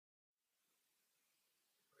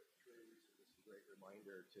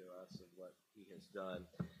reminder to us of what he has done.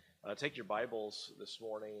 Take your Bibles this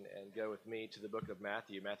morning and go with me to the book of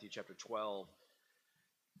Matthew, Matthew chapter 12.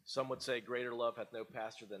 Some would say, greater love hath no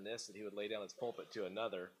pastor than this, that he would lay down his pulpit to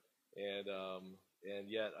another. And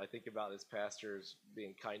yet I think about his pastors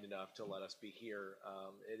being kind enough to let us be here.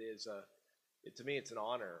 To me, it's an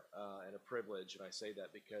honor and a privilege, and I say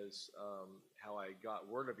that because how I got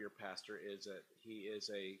word of your pastor is that he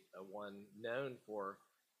is a one known for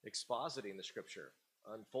expositing the Scripture,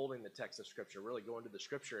 unfolding the text of Scripture, really going to the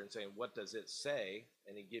Scripture and saying, what does it say?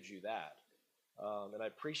 And he gives you that. And I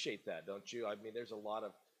appreciate that, don't you? I mean, there's a lot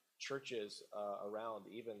of churches around,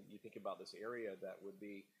 even you think about this area, that would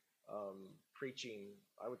be preaching,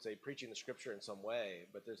 I would say, preaching the Scripture in some way,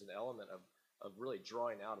 but there's an element of really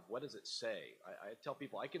drawing out of what does it say. I tell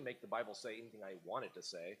people I can make the Bible say anything I want it to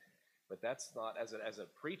say, but that's not, as a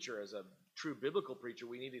preacher, as a true biblical preacher,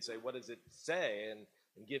 we need to say, what does it say, and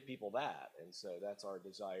give people that. And so that's our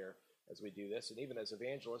desire as we do this. And even as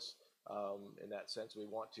evangelists, in that sense, we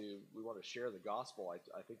want to share the gospel.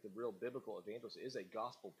 I think the real biblical evangelist is a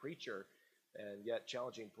gospel preacher, and yet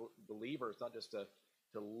challenging believers not just to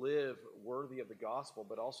live worthy of the gospel,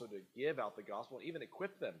 but also to give out the gospel, and even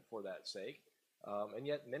equip them for that sake. And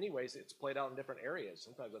yet, in many ways, it's played out in different areas.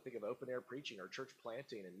 Sometimes I think of open-air preaching or church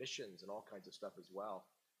planting and missions and all kinds of stuff as well.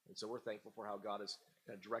 And so we're thankful for how God has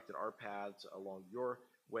kind of directed our paths along your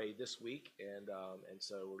way this week. And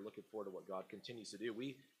so we're looking forward to what God continues to do.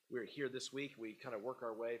 We're here this week. We kind of work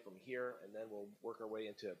our way from here, and then we'll work our way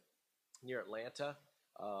into near Atlanta.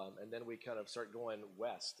 And then we kind of start going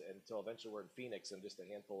west until eventually we're in Phoenix in just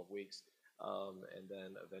a handful of weeks. And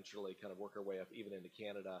then eventually kind of work our way up even into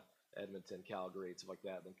Canada, Edmonton, Calgary, stuff like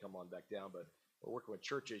that, and then come on back down. But we're working with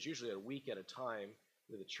churches, usually a week at a time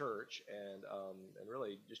with a church, and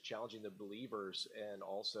really just challenging the believers and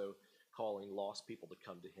also calling lost people to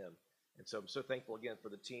come to him. And so I'm so thankful again for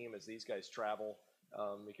the team as these guys travel,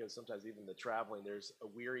 because sometimes even the traveling, there's a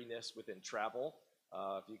weariness within travel,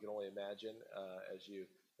 if you can only imagine, as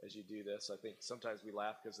you do this. I think sometimes we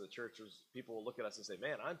laugh because the churches, people will look at us and say,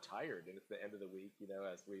 man, I'm tired. And at the end of the week,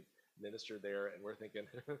 as we've ministered there, and we're thinking,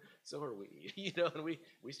 so are we, and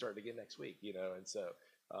we start again next week, and so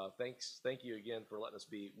thank you again for letting us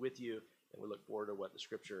be with you, and we look forward to what the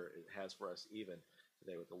Scripture has for us even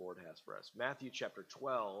today, what the Lord has for us. Matthew chapter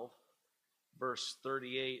 12, verse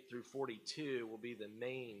 38 through 42 will be the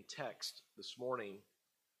main text this morning.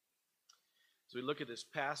 As we look at this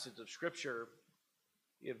passage of Scripture,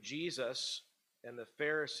 you have Jesus and the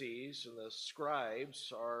Pharisees and the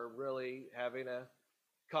scribes are really having a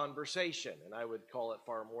conversation, and I would call it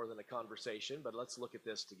far more than a conversation, but let's look at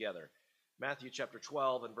this together. Matthew chapter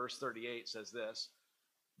 12 and verse 38 says this,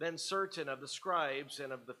 Then certain of the scribes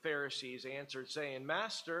and of the Pharisees answered, saying,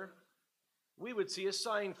 Master, we would see a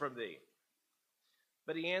sign from thee.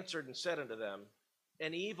 But he answered and said unto them,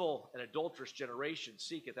 An evil and adulterous generation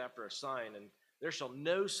seeketh after a sign, and there shall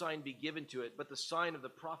no sign be given to it, but the sign of the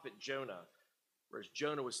prophet Jonah. Whereas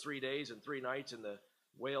Jonah was 3 days and 3 nights in the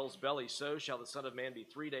whale's belly, so shall the Son of Man be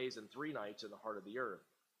 3 days and 3 nights in the heart of the earth.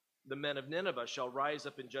 The men of Nineveh shall rise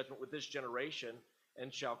up in judgment with this generation,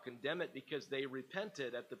 and shall condemn it, because they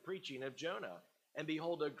repented at the preaching of Jonah. And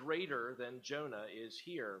behold, a greater than Jonah is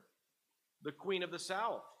here. The queen of the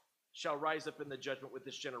south shall rise up in the judgment with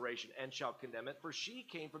this generation, and shall condemn it, for she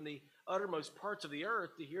came from the uttermost parts of the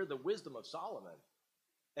earth to hear the wisdom of Solomon.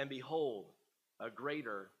 And behold, a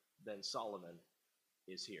greater than Solomon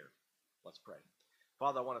is here. Let's pray.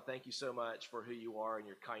 Father, I want to thank you so much for who you are and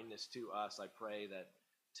your kindness to us. I pray that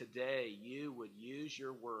today you would use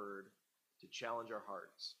your word to challenge our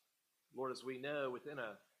hearts. Lord, as we know, within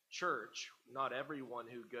a church, not everyone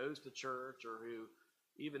who goes to church or who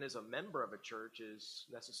even is a member of a church is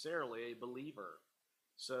necessarily a believer.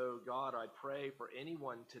 So, God, I pray for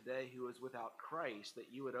anyone today who is without Christ,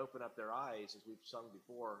 that you would open up their eyes, as we've sung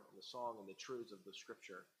before in the song and the truths of the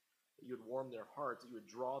Scripture, that you would warm their hearts, that you would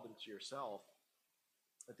draw them to yourself,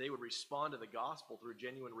 that they would respond to the gospel through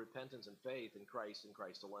genuine repentance and faith in Christ and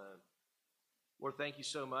Christ alone. Lord, thank you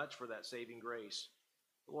so much for that saving grace.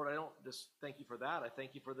 Lord, I don't just thank you for that. I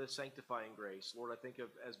thank you for this sanctifying grace. Lord, I think of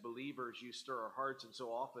as believers, you stir our hearts, and so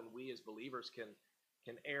often we as believers can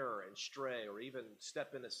err and stray, or even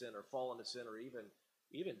step into sin, or fall into sin, or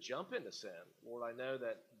even jump into sin. Lord, I know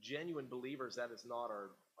that genuine believers, that is not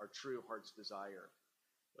our true heart's desire.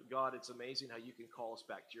 But God, it's amazing how you can call us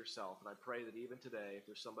back to yourself. And I pray that even today, if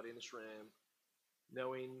there's somebody in this room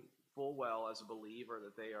knowing full well as a believer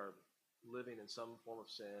that they are living in some form of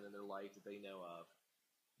sin in their life that they know of,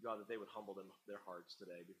 God, that they would humble their hearts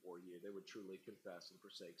today before you. They would truly confess and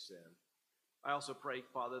forsake sin. I also pray,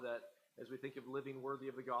 Father, that as we think of living worthy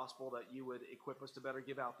of the gospel, that you would equip us to better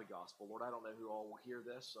give out the gospel. Lord, I don't know who all will hear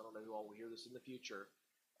this. I don't know who all will hear this in the future.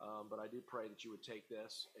 But I do pray that you would take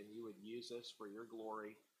this and you would use this for your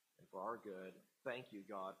glory and for our good. Thank you,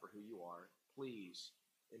 God, for who you are. Please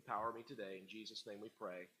empower me today. In Jesus' name we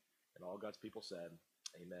pray. And all God's people said,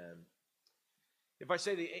 amen. If I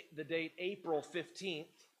say the date April 15th,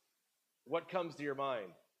 what comes to your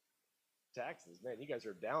mind? Taxes. Man, you guys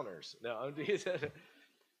are downers.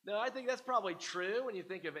 No, I think that's probably true when you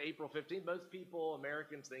think of April 15th. Most people,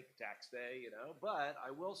 Americans, think tax day, But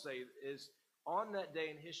I will say is on that day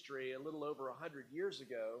in history, a little over 100 years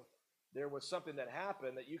ago, there was something that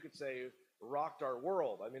happened that you could say rocked our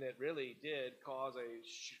world. I mean, it really did cause a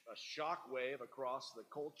shock wave across the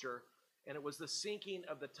culture, and it was the sinking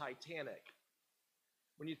of the Titanic.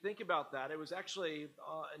 When you think about that, it was actually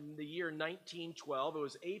in the year 1912. It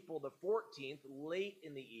was April the 14th, late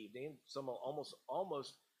in the evening, almost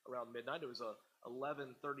around midnight. It was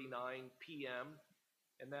 11:39 p.m.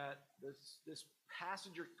 And that this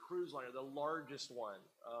passenger cruise liner, the largest one,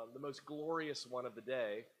 the most glorious one of the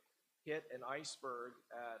day, hit an iceberg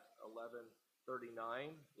at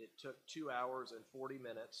 11:39. It took 2 hours and 40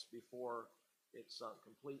 minutes before it sunk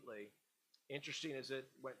completely. Interesting, as it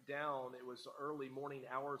went down, it was early morning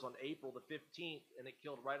hours on April the 15th, and it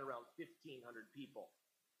killed right around 1,500 people.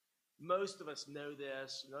 Most of us know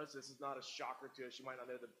this. Notice this is not a shocker to us. You might not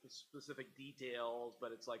know the specific details,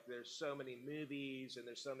 but it's like there's so many movies and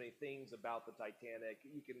there's so many things about the Titanic.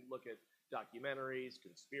 You can look at documentaries,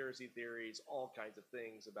 conspiracy theories, all kinds of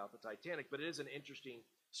things about the Titanic, but it is an interesting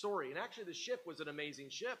story. And actually, the ship was an amazing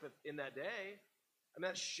ship in that day. And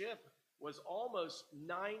that ship was almost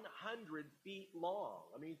 900 feet long.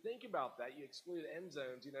 I mean, think about that. You exclude end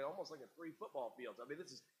zones, almost like 3 football fields. I mean,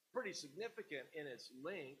 this is pretty significant in its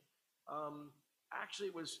length. Actually,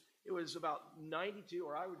 it was about 92,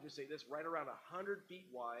 or I would just say this, right around 100 feet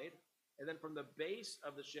wide. And then from the base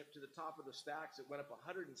of the ship to the top of the stacks, it went up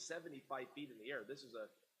 175 feet in the air. This is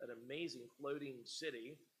an amazing floating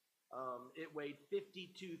city. It weighed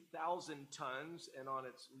 52,000 tons, and on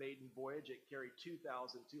its maiden voyage, it carried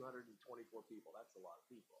 2,224 people. That's a lot of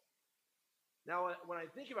people. Now, when I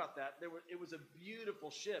think about that, it was a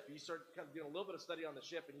beautiful ship. You start kind of doing a little bit of study on the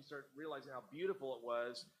ship, and you start realizing how beautiful it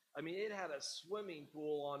was. I mean, it had a swimming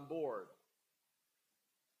pool on board.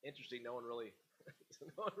 Interesting, no one really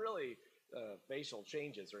facial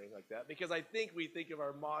changes or anything like that, because I think we think of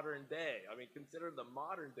our modern day. I mean, consider the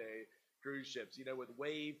modern day cruise ships, with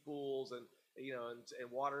wave pools and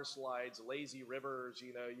water slides, lazy rivers.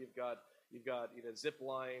 You've got zip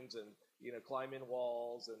lines and climb-in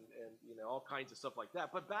walls and all kinds of stuff like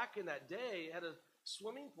that. But back in that day, it had a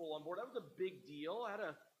swimming pool on board. That was a big deal.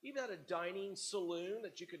 Even had a dining saloon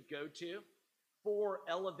that you could go to, 4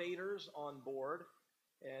 elevators on board,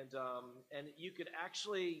 and you could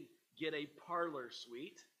actually get a parlor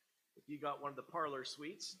suite. If you got one of the parlor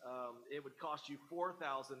suites, it would cost you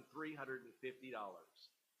 $4,350.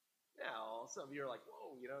 Now, some of you are like,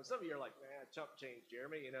 whoa, some of you are like, chump change,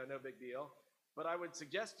 Jeremy, no big deal. But I would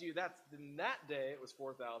suggest to you that in that day, it was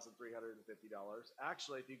 $4,350.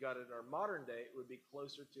 Actually, if you got it in our modern day, it would be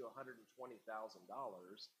closer to $120,000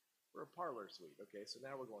 for a parlor suite. Okay, so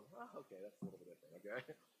now we're going, okay, that's a little bit different,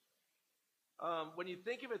 okay? When you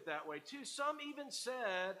think of it that way, too, some even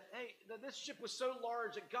said, hey, that this ship was so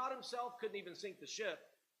large that God himself couldn't even sink the ship.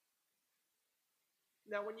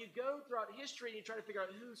 Now, when you go throughout history and you try to figure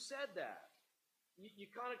out who said that, you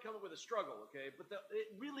kind of come up with a struggle, okay? But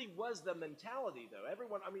it really was the mentality, though.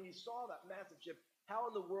 Everyone, you saw that massive ship. How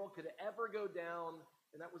in the world could it ever go down?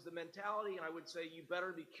 And that was the mentality, and I would say you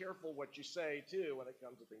better be careful what you say, too, when it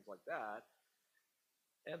comes to things like that.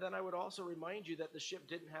 And then I would also remind you that the ship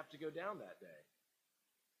didn't have to go down that day.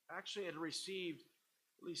 Actually, it had received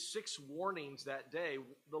at least 6 warnings that day.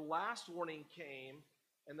 The last warning came,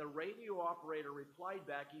 and the radio operator replied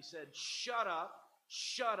back. He said, shut up,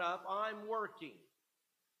 I'm working.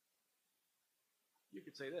 You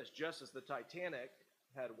could say this, just as the Titanic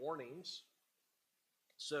had warnings,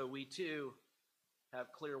 so we too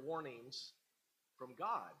have clear warnings from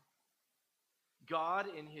God. God,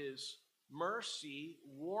 in his mercy,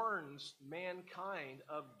 warns mankind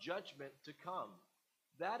of judgment to come.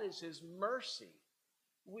 That is his mercy.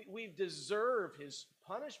 We've deserved his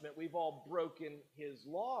punishment. We've all broken his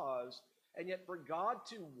laws. And yet for God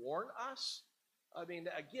to warn us, again,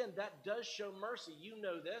 that does show mercy. You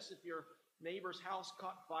know this. If your neighbor's house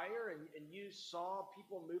caught fire and you saw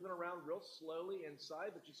people moving around real slowly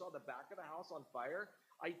inside, but you saw the back of the house on fire,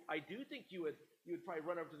 I do think you would probably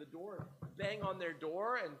run over to the door and bang on their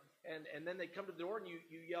door, and then they come to the door and you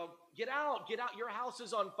yell, get out, your house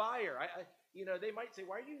is on fire. they might say,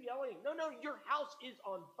 why are you yelling? No, your house is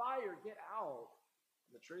on fire. Get out.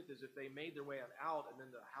 And the truth is, if they made their way on out and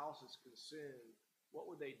then the house is consumed, what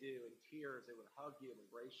would they do? In tears, they would hug you and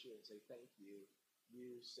embrace you and say, thank you.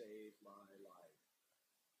 You saved my life.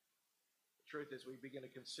 The truth is, we begin to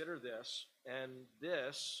consider this, and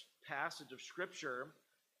this passage of Scripture,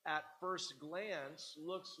 at first glance,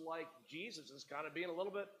 looks like Jesus is kind of being a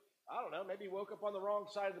little bit, I don't know, maybe he woke up on the wrong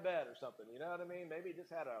side of the bed or something, you know what I mean? Maybe he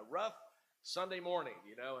just had a rough Sunday morning,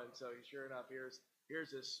 and so sure enough, here's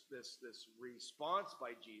this response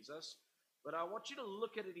by Jesus. But I want you to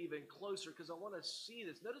look at it even closer because I want to see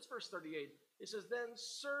this. Notice verse 38. It says, then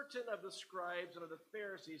certain of the scribes and of the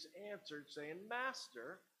Pharisees answered, saying,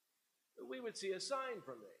 Master, we would see a sign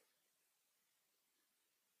from thee.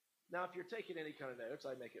 Now, if you're taking any kind of notes,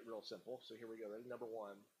 I make it real simple. So here we go. Ready? Number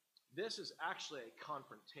one, this is actually a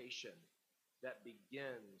confrontation that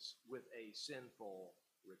begins with a sinful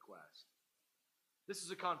request. This is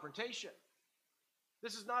a confrontation.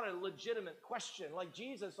 This is not a legitimate question. Like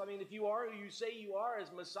Jesus, if you are who you say you are as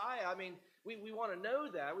Messiah, we want to know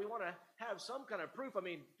that. We want to have some kind of proof. Do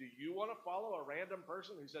you want to follow a random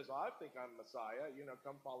person who says, I think I'm Messiah,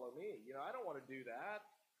 come follow me. I don't want to do that.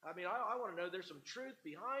 I want to know there's some truth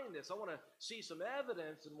behind this. I want to see some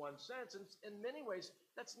evidence in one sense. And in many ways,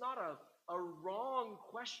 that's not a wrong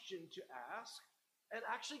question to ask. And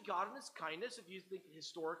actually, God in his kindness, if you think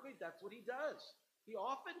historically, that's what he does. He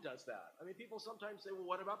often does that. People sometimes say, well,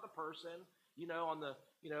 what about the person, in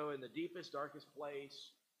the deepest, darkest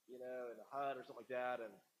place, in a hut or something like that,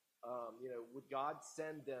 and, would God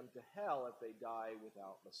send them to hell if they die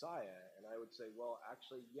without Messiah? And I would say, well,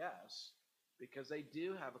 actually, yes, because they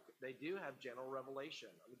do have general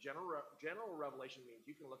revelation. General revelation means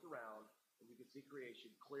you can look around and you can see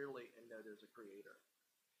creation clearly and know there's a creator.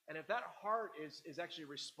 And if that heart is actually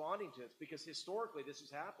responding to it, because historically this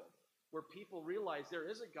has happened, where people realize there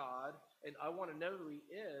is a God, and I want to know who he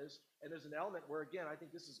is, and there's an element where, again, I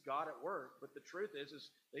think this is God at work, but the truth is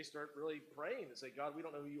they start really praying and say, God, we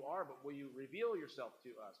don't know who you are, but will you reveal yourself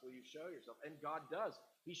to us? Will you show yourself? And God does.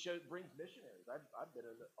 He brings missionaries. I've been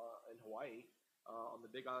in Hawaii, on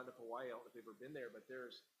the big island of Hawaii. I don't know if you've ever been there, but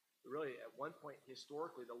there's really, at one point,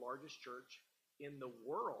 historically, the largest church in the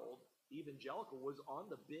world, evangelical, was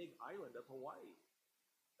on the big island of Hawaii.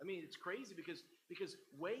 It's crazy because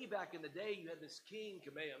way back in the day, you had this king,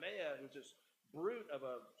 Kamehameha, who's this brute of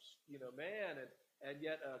a man, and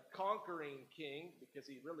yet a conquering king, because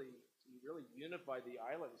he really unified the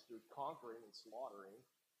islands through conquering and slaughtering.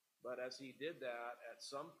 But as he did that, at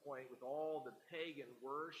some point, with all the pagan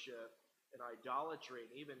worship and idolatry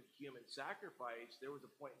and even human sacrifice, there was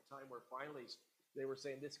a point in time where finally they were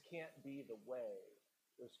saying, this can't be the way.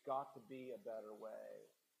 There's got to be a better way.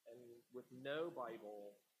 And with no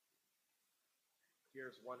Bible,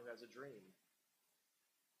 here's one who has a dream.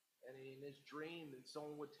 And in his dream,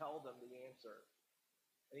 someone would tell them the answer.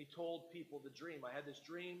 And he told people the dream. I had this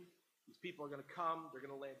dream. These people are going to come. They're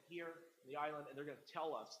going to land here in the island, and they're going to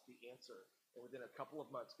tell us the answer. And within a couple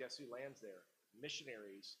of months, guess who lands there?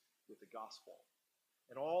 Missionaries with the gospel.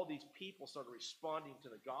 And all these people started responding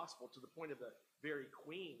to the gospel to the point of the very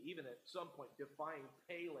queen, even at some point defying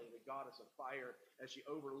Pele, the goddess of fire, as she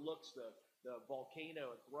overlooks the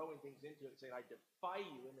volcano and throwing things into it, saying, I defy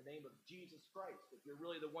you in the name of Jesus Christ. If you're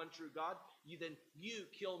really the one true God, then you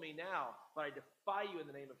kill me now, but I defy you in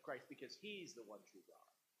the name of Christ because he's the one true God.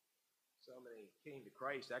 So many came to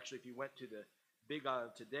Christ. Actually, if you went to the Big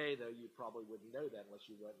Island today, though, you probably wouldn't know that unless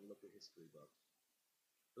you went and looked at history books.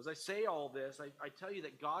 As I say all this, I tell you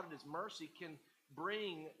that God in his mercy can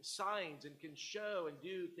bring signs and can show and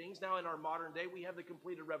do things. Now in our modern day, we have the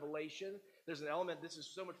completed revelation. There's an element, this is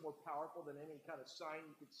so much more powerful than any kind of sign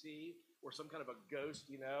you could see, or some kind of a ghost,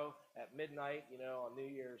 at midnight, on New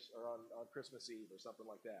Year's or on Christmas Eve or something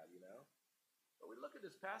like that, But we look at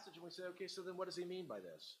this passage and we say, okay, so then what does he mean by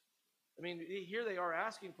this? Here they are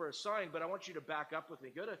asking for a sign, but I want you to back up with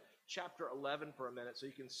me. Go to chapter 11 for a minute so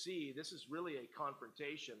you can see this is really a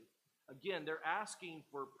confrontation. Again, they're asking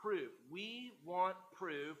for proof. We want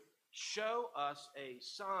proof. Show us a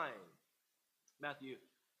sign. Matthew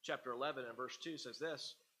chapter 11 and verse 2 says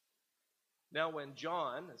this. Now when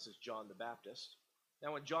John, this is John the Baptist,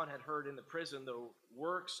 now when John had heard in the prison the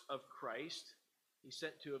works of Christ, he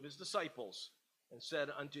sent two of his disciples and said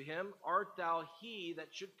unto him, Art thou he that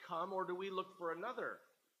should come, or do we look for another?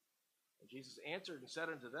 And Jesus answered and said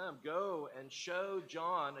unto them, Go and show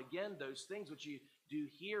John again those things which you do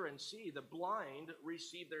hear and see. The blind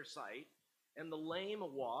receive their sight, and the lame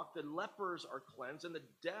walk, the lepers are cleansed, and the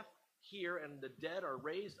deaf hear, and the dead are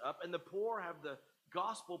raised up, and the poor have the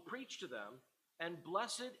gospel preached to them. And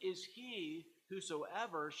blessed is he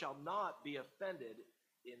whosoever shall not be offended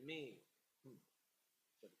in me.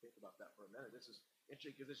 So think about that for a minute. This is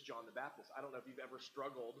interesting because it's John the Baptist. I don't know if you've ever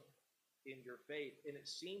struggled in your faith, and it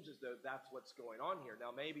seems as though that's what's going on here.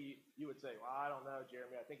 Now, maybe you would say, well, I don't know,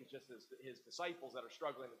 Jeremy. I think it's just his disciples that are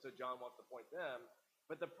struggling, and so John wants to point them.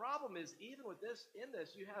 But the problem is, even with this, in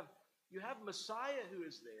this, you have Messiah who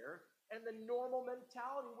is there, and the normal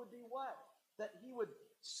mentality would be what? That he would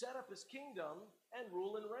set up his kingdom and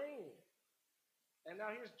rule and reign. And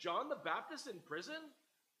now here's John the Baptist in prison?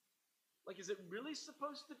 Like, is it really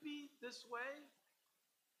supposed to be this way?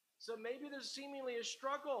 So maybe there's seemingly a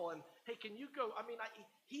struggle. And hey, can you go? I mean,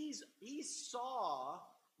 he saw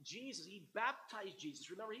Jesus. He baptized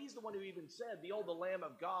Jesus. Remember, he's the one who even said, "Behold, the Lamb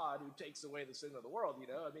of God who takes away the sin of the world." You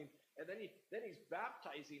know, I mean, and then he's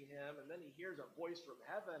baptizing him, and then he hears a voice from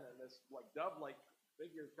heaven, and this like dove-like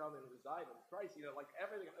figure come and reside in Christ. You know, like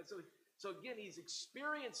everything. So again, he's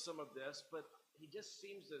experienced some of this, but he just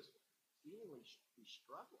seems to seemingly be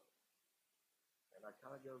struggling. And I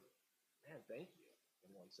kind of go, man, thank you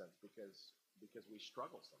in one sense, because we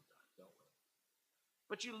struggle sometimes, don't we?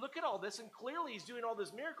 But you look at all this, and clearly he's doing all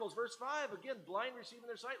these miracles. Verse 5, again, blind receiving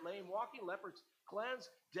their sight, lame walking, lepers cleansed,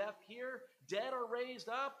 deaf hear, dead are raised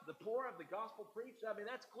up, the poor have the gospel preached. I mean,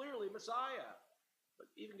 that's clearly Messiah. But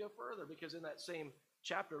even go further, because in that same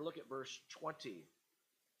chapter, look at verse 20.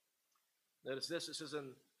 Notice this, it says,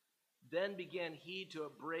 "And then began he to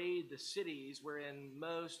upbraid the cities wherein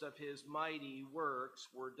most of his mighty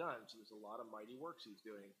works were done." So there's a lot of mighty works he's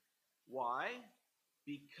doing. Why?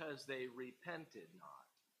 Because they repented not.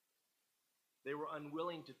 They were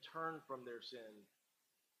unwilling to turn from their sin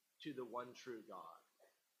to the one true God,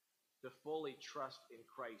 to fully trust in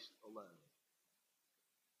Christ alone.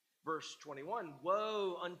 Verse 21,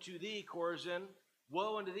 "Woe unto thee, Chorazin!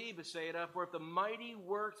 Woe unto thee, Bethsaida! For if the mighty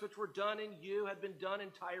works which were done in you had been done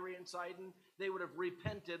in Tyre and Sidon, they would have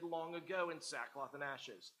repented long ago in sackcloth and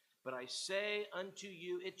ashes. But I say unto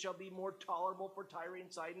you, it shall be more tolerable for Tyre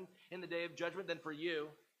and Sidon in the day of judgment than for you.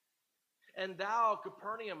 And thou,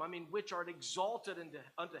 Capernaum, which art exalted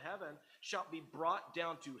unto heaven, shalt be brought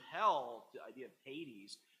down to hell," the idea of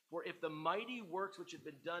Hades. "For if the mighty works which had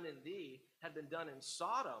been done in thee had been done in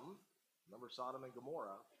Sodom," remember Sodom and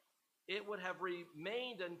Gomorrah, "it would have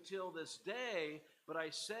remained until this day. But I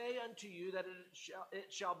say unto you that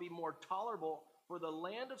it shall be more tolerable for the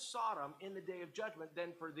land of Sodom in the day of judgment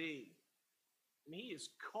than for thee." He is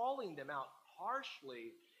calling them out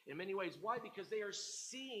harshly in many ways. Why? Because they are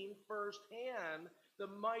seeing firsthand the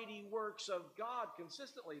mighty works of God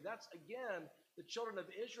consistently. That's, again, the children of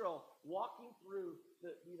Israel walking through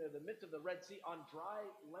the midst of the Red Sea on dry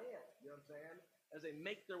land. You know what I'm saying? As they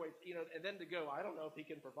make their way, and then to go, I don't know if he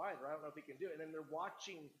can provide, or I don't know if he can do it. And then they're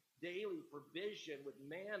watching daily provision with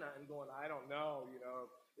manna and going, I don't know,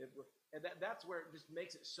 and that's where it just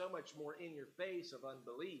makes it so much more in your face of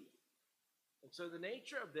unbelief. And so the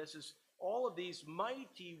nature of this is all of these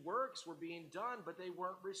mighty works were being done, but they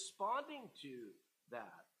weren't responding to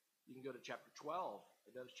that. You can go to chapter 12.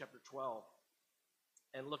 Notice chapter 12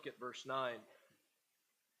 and look at verse 9.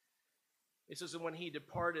 It says, "And when he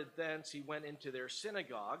departed thence, he went into their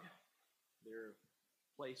synagogue," their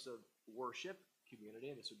place of worship, community,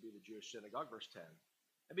 and this would be the Jewish synagogue, verse 10.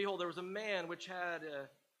 "And behold, there was a man which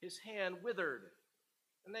had his hand withered.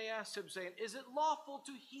 And they asked him, saying, Is it lawful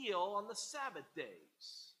to heal on the Sabbath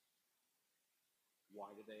days?"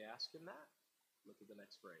 Why did they ask him that? Look at the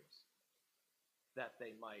next phrase. "That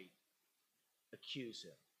they might accuse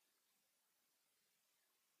him."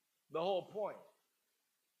 The whole point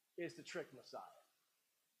is to trick Messiah.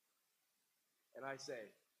 And I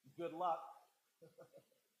say, good luck.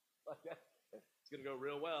 It's going to go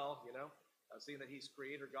real well, seeing that he's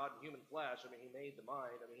creator, God, in human flesh. He made the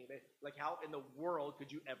mind. How in the world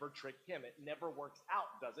could you ever trick him? It never works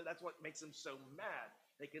out, does it? That's what makes him so mad.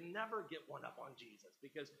 They can never get one up on Jesus,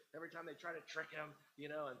 because every time they try to trick him,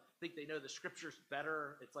 and think they know the scriptures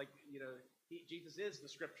better, it's like, Jesus is the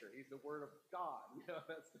scripture. He's the word of God.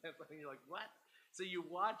 That's something you're like, what? So you're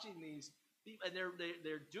watching these people, and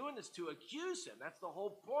they're doing this to accuse him. That's the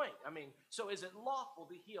whole point. So is it lawful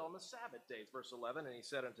to heal on the Sabbath days? Verse 11, "And he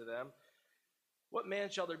said unto them, What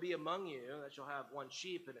man shall there be among you that shall have one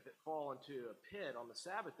sheep, and if it fall into a pit on the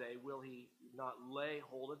Sabbath day, will he not lay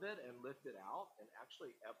hold of it and lift it out?" And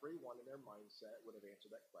actually, everyone in their mindset would have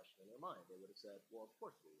answered that question in their mind. They would have said, well, of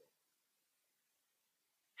course we will.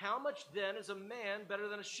 "How much then is a man better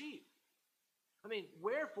than a sheep?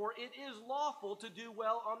 Wherefore it is lawful to do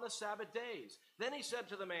well on the Sabbath days." Then he said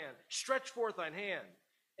to the man, "Stretch forth thine hand."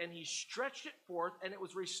 And he stretched it forth, and it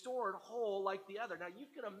was restored whole like the other. Now you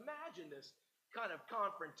can imagine this kind of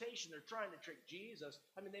confrontation. They're trying to trick Jesus.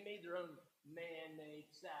 They made their own man-made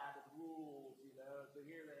Sabbath rules, so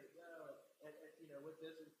here they go, and with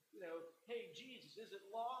this, hey, Jesus, is it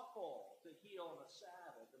lawful to heal on a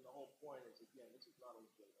Sabbath? And the whole point is, again, this is not a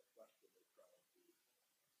legitimate question they're trying to do.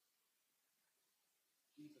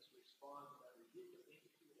 Jesus responds by rebuking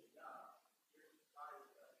the kingdom of God. Here's the guy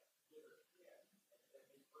with the bitter skin, and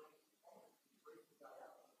he brings the guy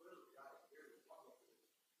out. And clearly, the guy is very troubled with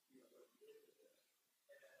what he did to this.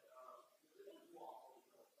 And it is lawful to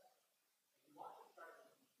heal on Sabbath. And you watch him try to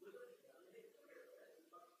wither it. I mean, it's clear that he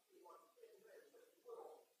wants to take this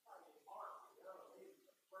little tiny arm, maybe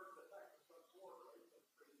some first effect of some sort, or maybe some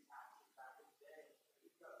crazy action back in the day.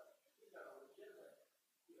 He's got a legitimate,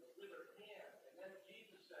 withered hand. And then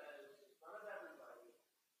Jesus says, in front of everybody,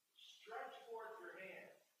 stretch forth your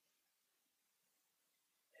hand.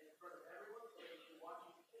 And in front of everyone's face, you're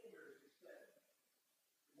watching fingers extend.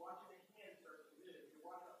 You're watching a hand start to move. You're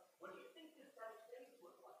watching. What do you think this guy's face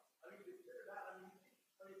looked like? I mean, consider that.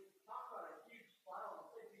 I mean, talk about a huge smile on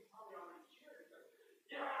his face. He's probably already cheering. He's like,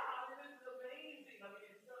 yeah, this is amazing. I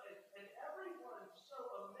mean, and everyone's so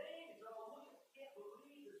amazed. Oh, look, I can't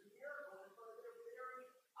believe this miracle in front of their very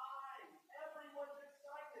eyes. Everyone's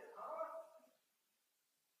excited, huh?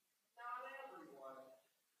 Not everyone.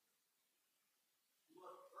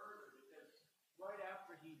 Look further, because right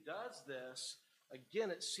after he does this,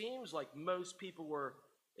 again, it seems like most people were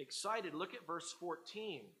excited. Look at verse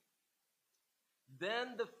 14.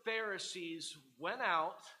 Then the Pharisees went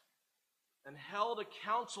out and held a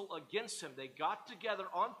council against him. They got together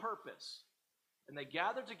on purpose, and they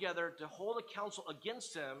gathered together to hold a council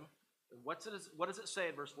against him. And what does it say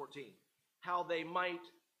in verse 14? How they might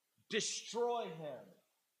destroy him.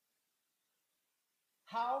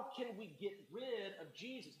 How can we get rid of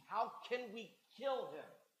Jesus? How can we kill him?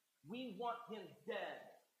 We want him dead.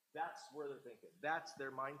 That's where they're thinking. That's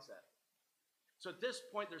their mindset. So at this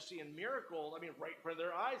point, they're seeing miracle. I mean, right in front of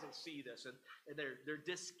their eyes, they see this, and they're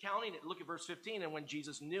discounting it. Look at verse 15. And when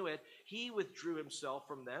Jesus knew it, he withdrew himself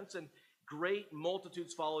from thence, and great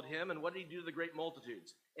multitudes followed him. And what did he do to the great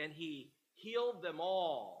multitudes? And he healed them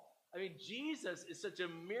all. I mean, Jesus is such a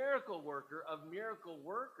miracle worker of miracle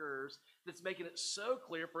workers that's making it so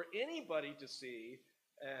clear for anybody to see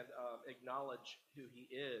and acknowledge who he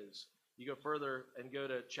is. You go further and go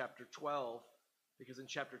to chapter 12, because in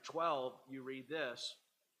chapter 12, you read this,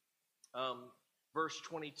 verse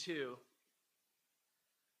 22.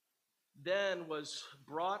 Then was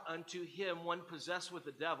brought unto him one possessed with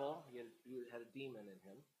the devil. He had a demon in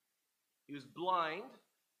him. He was blind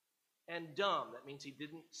and dumb. That means he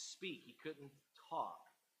didn't speak. He couldn't talk.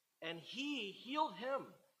 And he healed him,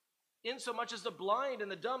 insomuch as the blind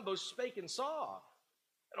and the dumb both spake and saw.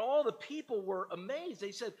 And all the people were amazed.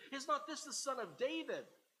 They said, is not this the son of David?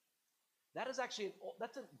 That is actually,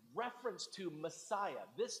 that's a reference to Messiah.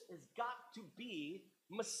 This has got to be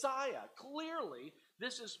Messiah. Clearly,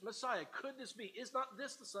 this is Messiah. Could this be? Is not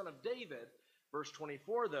this the son of David? Verse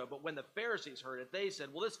 24, though, but when the Pharisees heard it, they said,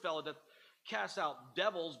 well, this fellow doth cast out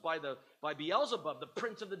devils by Beelzebub, the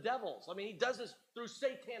prince of the devils. I mean, he does this through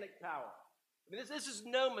satanic power. I mean, this is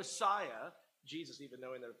no Messiah. Jesus, even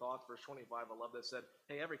knowing their thoughts, verse 25, I love this, said,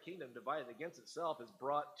 hey, every kingdom divided against itself is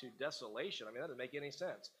brought to desolation. I mean, that doesn't make any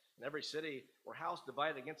sense. And every city or house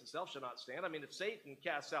divided against itself shall not stand. I mean, if Satan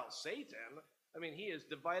casts out Satan, I mean, he is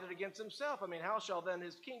divided against himself. I mean, how shall then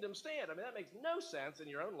his kingdom stand? I mean, that makes no sense in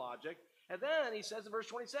your own logic. And then he says in verse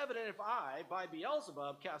 27, and if I, by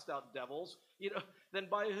Beelzebub, cast out devils, then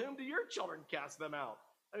by whom do your children cast them out?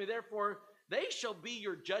 I mean, therefore, they shall be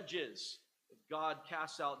your judges. If God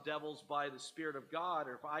casts out devils by the Spirit of God,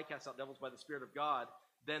 or if I cast out devils by the Spirit of God,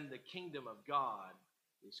 then the kingdom of God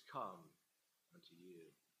is come unto you.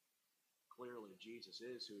 Clearly, Jesus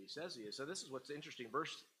is who he says he is. So this is what's interesting.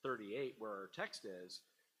 Verse 38, where our text is,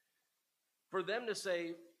 for them to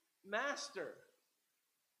say, Master,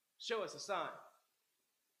 show us a sign.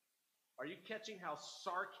 Are you catching how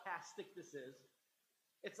sarcastic this is?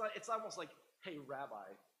 It's almost like, hey,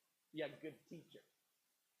 Rabbi, yeah, good teacher,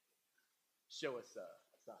 show us a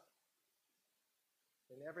sign.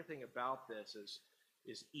 And everything about this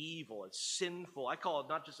is evil, it's sinful. I call it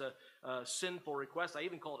not just a sinful request, I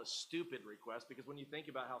even call it a stupid request, because when you think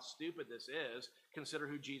about how stupid this is, consider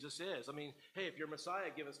who Jesus is. I mean, hey, if you're Messiah,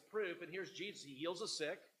 give us proof. And here's Jesus. He heals the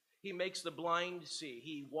sick. He makes the blind see.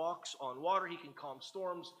 He walks on water. He can calm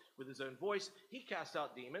storms with his own voice. He casts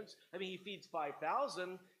out demons. I mean, he feeds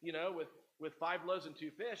 5,000, with 5 loaves and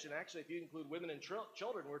 2 fish. And actually, if you include women and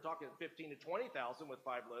children, we're talking 15 to 20,000 with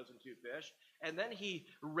 5 loaves and 2 fish. And then he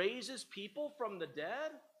raises people from the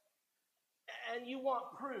dead. And you want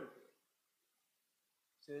proof.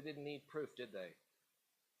 So they didn't need proof, did they?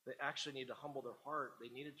 They actually need to humble their heart. They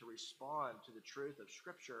needed to respond to the truth of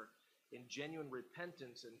Scripture in genuine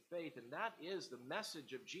repentance and faith. And that is the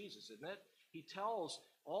message of Jesus, isn't it? He tells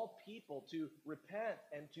all people to repent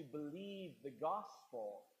and to believe the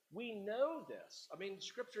gospel. We know this. I mean,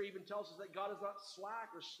 Scripture even tells us that God is not slack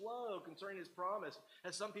or slow concerning his promise,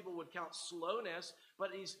 as some people would count slowness, but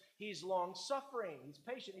he's long-suffering. He's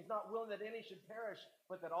patient. He's not willing that any should perish,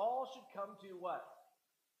 but that all should come to what?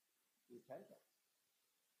 Repentance.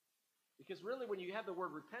 Because really, when you have the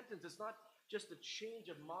word repentance, it's not just a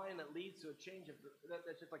change of mind that leads to a change of,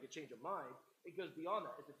 that's just like a change of mind. It goes beyond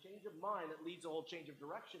that. It's a change of mind that leads to a whole change of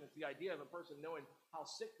direction. It's the idea of a person knowing how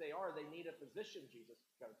sick they are, they need a physician. Jesus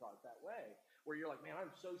kind of taught it that way, where you're like, man, when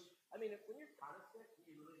you're kind of sick,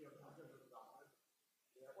 you really go to the doctor.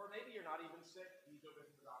 Yeah. Or maybe you're not even sick, you go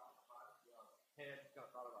visit the doctor. Hey, I just kind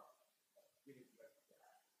of thought about getting some extra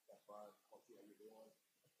gas. That's fine. I'll see how you're doing.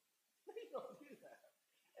 You don't do that.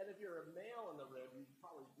 And if you're a male in the room, you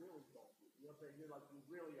probably really don't. You know what I'm saying? You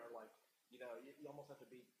really are like, you almost have to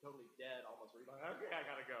be totally dead almost. Where you're like, okay, I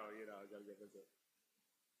gotta go. I gotta go visit.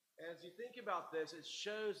 And as you think about this, it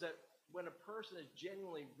shows that when a person is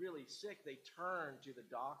genuinely really sick, they turn to the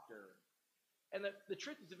doctor. And the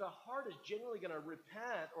truth is, if a heart is genuinely going to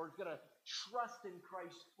repent or is going to trust in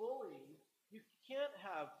Christ fully, you can't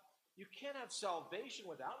have salvation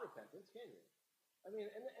without repentance, can you? I mean,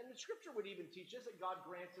 and the Scripture would even teach us that God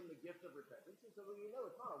grants him the gift of repentance. And so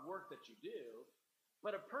it's not a work that you do.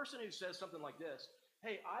 But a person who says something like this,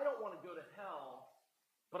 hey, I don't want to go to hell,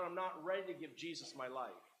 but I'm not ready to give Jesus my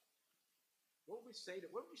life. What would you say to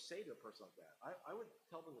a person like that? I would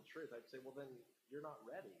tell them the truth. I'd say, well, then you're not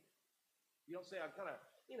ready. You don't say,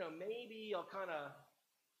 maybe I'll kind of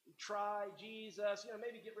try Jesus,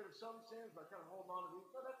 maybe get rid of some sins, but kind of hold on to these.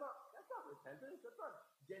 No, that's not repentance. That's not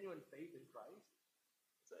genuine faith in Christ.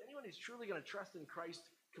 So anyone who's truly going to trust in Christ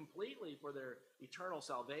completely for their eternal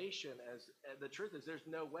salvation, as the truth is, there's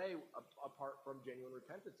no way apart from genuine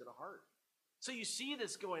repentance in a heart. So you see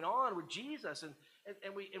this going on with Jesus, and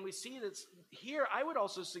we see this here. I would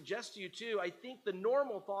also suggest to you too, I think the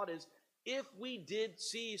normal thought is, if we did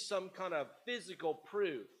see some kind of physical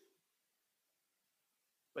proof,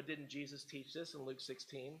 but didn't Jesus teach this in Luke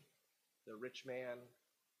 16? The rich man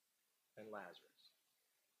and Lazarus.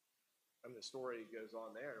 I mean, the story goes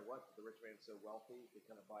on there. The rich man's so wealthy, he can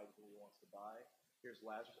kind of buy anything he wants to buy. Here's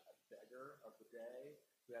Lazarus, a beggar of the day,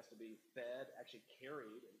 who has to be fed, actually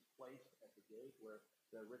carried and placed at the gate, where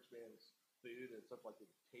the rich man's food and stuff like the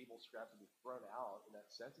table scraps would be thrown out in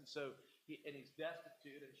that sense. And so he's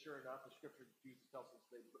destitute, and sure enough, the Scripture, Jesus tells us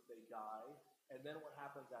they die. And then what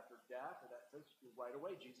happens after death? In that sense, right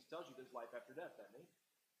away, Jesus tells you there's life after death, doesn't he?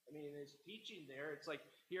 I mean, in his teaching there, it's like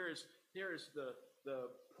here is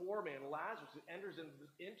the poor man, Lazarus, who enters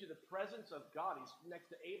into the presence of God. He's next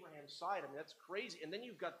to Abraham's side. I mean, that's crazy. And then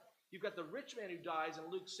you've got the rich man who dies in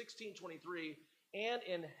Luke 16:23, and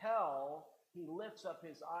in hell he lifts up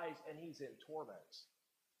his eyes and he's in torments.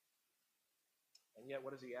 And yet,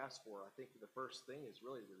 what does he ask for? I think the first thing is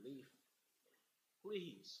really relief.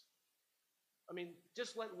 Please. I mean,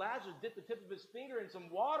 just let Lazarus dip the tip of his finger in some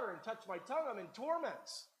water and touch my tongue. I'm in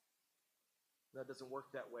torments. That doesn't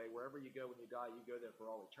work that way. Wherever you go when you die, you go there for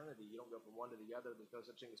all eternity. You don't go from one to the other. There's no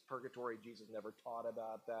such thing as purgatory. Jesus never taught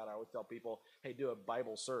about that. I always tell people, hey, do a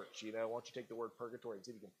Bible search. Why don't you take the word purgatory and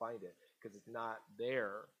see if you can find it, because it's not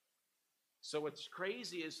there. So what's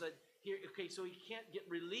crazy is that here, okay, so he can't get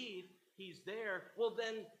relief. He's there. Well,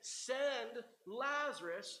 then send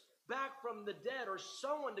Lazarus back from the dead, or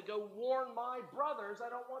someone to go warn my brothers. I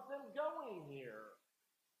don't want them going here.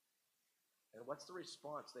 And what's the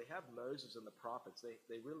response? They have Moses and the prophets.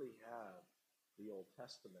 They really have the Old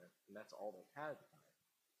Testament, and that's all they had at the time.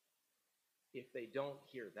 If they don't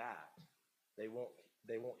hear that, they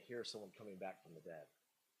won't hear someone coming back from the dead.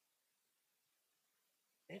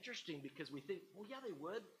 Interesting, because we think, well, yeah, they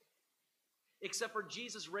would. Except for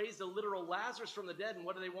Jesus raised a literal Lazarus from the dead, and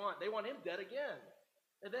what do they want? They want him dead again.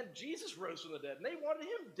 And then Jesus rose from the dead, and they wanted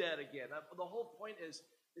him dead again. The whole point is,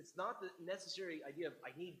 it's not the necessary idea of,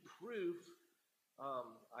 I need proof.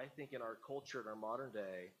 I think in our culture, in our modern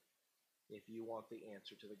day, if you want the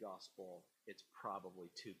answer to the gospel, it's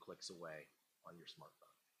probably 2 clicks away on your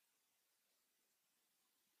smartphone.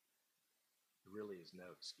 There really is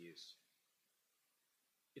no excuse.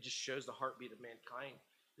 It just shows the heartbeat of mankind,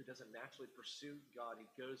 who doesn't naturally pursue God. He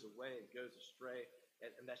goes away and goes astray.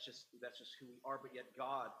 And that's just who we are. But yet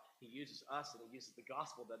God, he uses us, and he uses the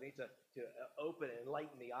gospel, that need to open and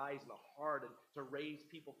enlighten the eyes and the heart, and to raise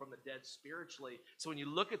people from the dead spiritually. So when you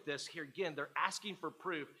look at this here again, they're asking for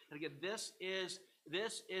proof. And again, this is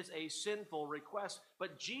This is a sinful request.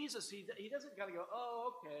 But Jesus, he doesn't kind of go,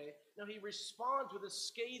 oh, okay. No, he responds with a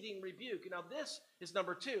scathing rebuke. Now, this is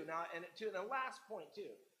number two. Now, and the last point,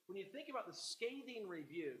 too. When you think about the scathing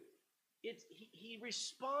rebuke, he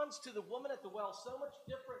responds to the woman at the well so much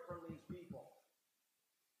different from these people.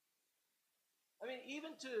 I mean,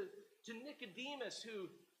 even to Nicodemus, who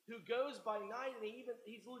goes by night, and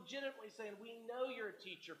he's legitimately saying, we know you're a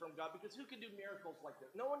teacher from God, because who can do miracles like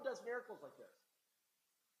this? No one does miracles like this.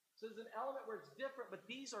 So there's an element where it's different, but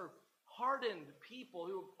these are hardened people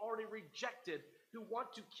who have already rejected, who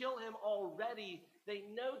want to kill him already. They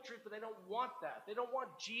know truth, but they don't want that. They don't want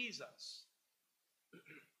Jesus.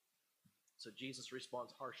 So Jesus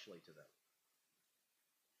responds harshly to them.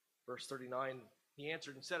 Verse 39, he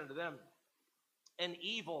answered and said unto them, an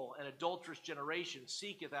evil and adulterous generation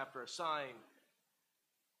seeketh after a sign,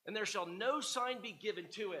 and there shall no sign be given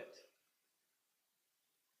to it.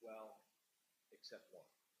 Well, except one.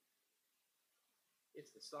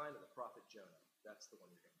 It's the sign of the prophet Jonah. That's the one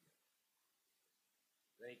you're going to get.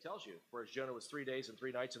 Then he tells you, for as Jonah was 3 days and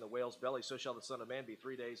 3 nights in the whale's belly, so shall the Son of Man be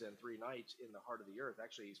 3 days and 3 nights in the heart of the earth.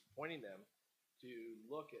 Actually, he's pointing them to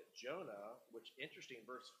look at Jonah, which, interesting,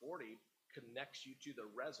 verse 40 connects you to the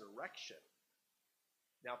resurrection.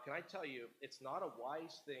 Now, can I tell you, it's not a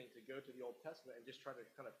wise thing to go to the Old Testament and just try to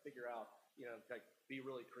kind of figure out, like be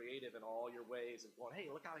really creative in all your ways and going, hey,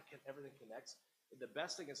 look how everything connects. The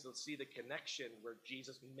best thing is to see the connection where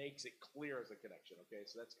Jesus makes it clear as a connection, okay?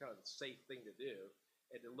 So that's kind of the safe thing to do,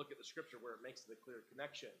 and to look at the Scripture where it makes the clear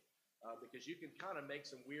connection, because you can kind of make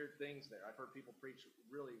some weird things there. I've heard people preach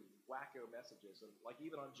really wacko messages, and like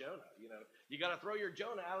even on Jonah, you got to throw your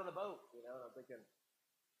Jonah out of the boat, and I'm thinking,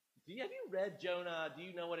 have you read Jonah? Do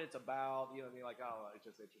you know what it's about? I mean, like, oh, it's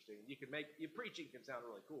just interesting. Your preaching can sound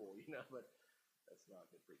really cool, but that's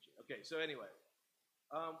not good preaching. Okay, so anyway,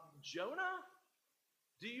 Jonah,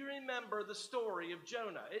 do you remember the story of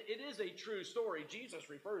Jonah? It is a true story. Jesus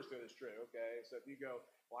refers to it as true, okay? So if you go,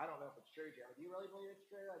 well, I don't know if it's true, Jonah. Do you really believe it's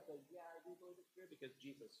true? I say, yeah, I do believe it's true, because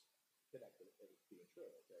Jesus connected it as being true,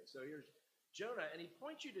 okay? So here's Jonah, and he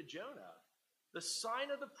points you to Jonah, the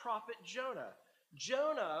sign of the prophet Jonah.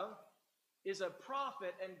 Jonah is a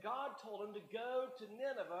prophet, and God told him to go to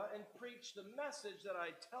Nineveh and preach the message that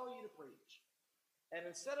I tell you to preach. And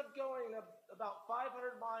instead of going about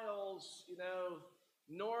 500 miles,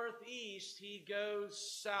 northeast, he goes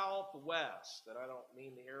southwest. And I don't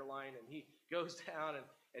mean the airline. And he goes down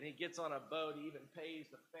and he gets on a boat. He even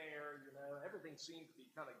pays the fare, Everything seems to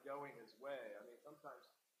be kind of going his way. I mean,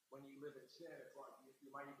 sometimes when you live in sin, it's like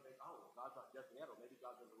you might even think, oh, God's not judging yet, or maybe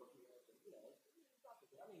God's overlooking it.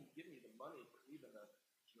 I mean, he's giving you the money for even the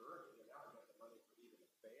journey, and now he got the money for even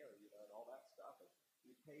the fare, and all that stuff. And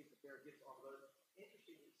he pays the fare, gets on the road.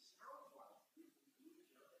 Interesting, it sounds like he's the journey,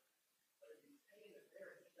 but if he's paying the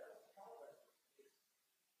fare, he does tell us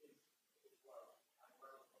it's like, I'm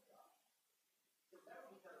running from God. So that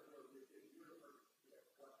would be kind of really good. If you're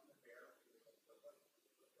collecting the fare, but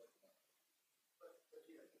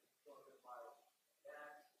going to buy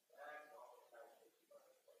bags, all the bags that you buy.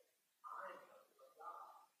 I'm running from God.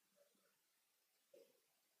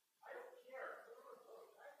 I don't care.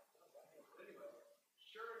 Anyway,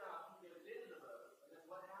 sure enough, he goes into the boat, and then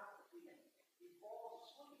what happens? He falls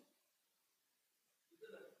asleep. He's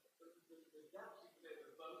in the depths of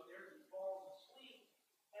the boat there. He falls asleep,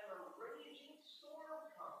 and a raging storm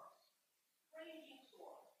comes. Raging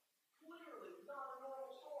storm. Clearly not a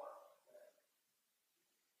normal storm.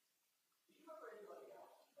 You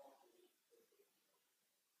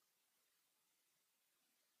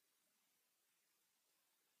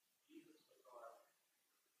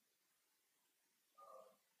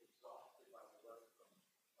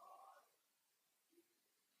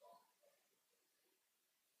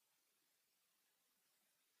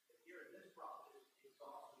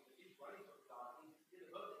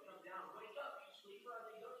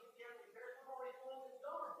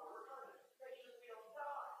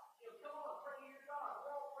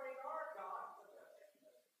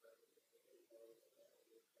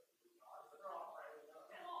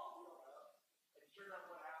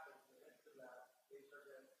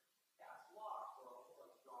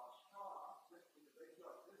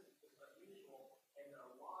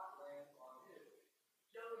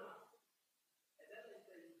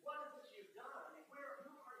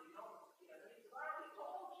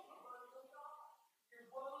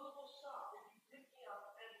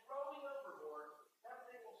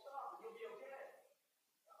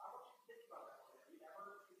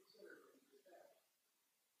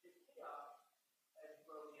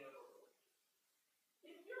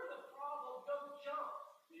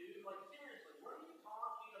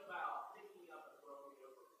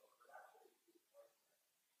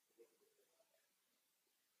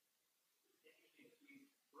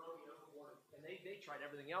they tried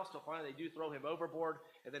everything else till finally they do throw him overboard,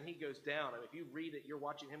 and then he goes down. I mean, if you read it, you're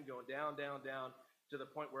watching him going down, down, down, to the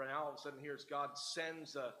point where now all of a sudden here's God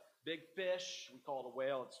sends a big fish. We call it a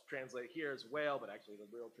whale. It's translated here as whale, but actually the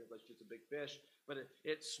real translation is a big fish. But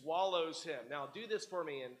it swallows him. Now do this for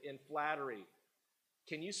me in flattery.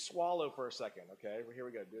 Can you swallow for a second? Okay, well, here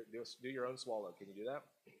we go. Do your own swallow. Can you do that?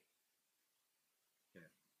 Okay.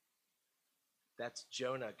 That's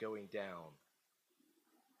Jonah going down.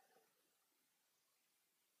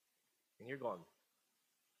 And you're going,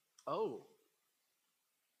 oh.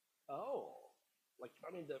 Like,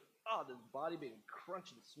 I mean, the body being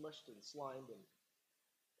crunched and smushed and slimed.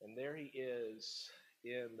 And there he is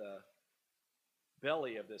in the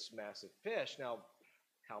belly of this massive fish. Now,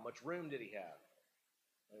 how much room did he have?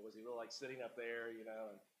 Was he really like sitting up there, and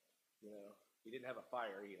he didn't have a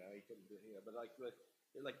fire, he couldn't do, but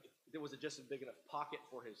like there was just a big enough pocket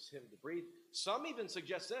for him to breathe. Some even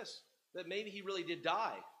suggest this, that maybe he really did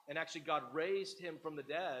die, and actually God raised him from the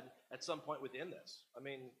dead at some point within this. I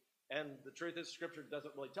mean, and the truth is, Scripture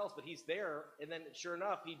doesn't really tell us, but he's there, and then sure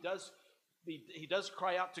enough, he does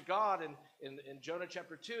cry out to God in Jonah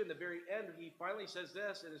chapter 2. In the very end, he finally says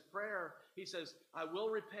this in his prayer. He says, I will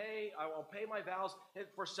pay my vows,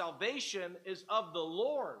 for salvation is of the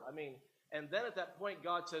Lord. I mean, and then at that point,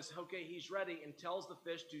 God says, okay, he's ready, and tells the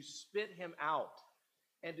fish to spit him out,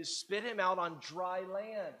 and to spit him out on dry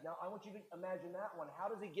land. Now, I want you to imagine that one. How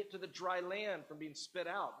does he get to the dry land from being spit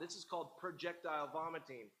out? This is called projectile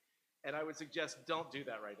vomiting. And I would suggest don't do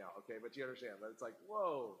that right now, okay? But you understand. But it's like,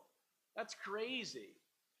 whoa. That's crazy.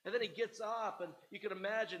 And then he gets up, and you can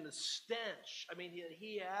imagine the stench. I mean,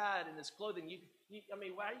 he had in his clothing. I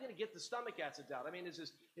mean, why are you going to get the stomach acids out? I mean, is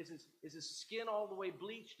his skin all the way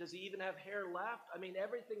bleached? Does he even have hair left? I mean,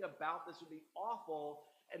 everything about this would be awful.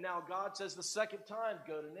 And now God says the second time,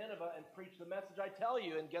 go to Nineveh and preach the message I tell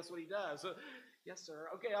you. And guess what he does? So, yes, sir.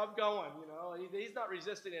 Okay, I'm going. He's not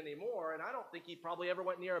resisting anymore. And I don't think he probably ever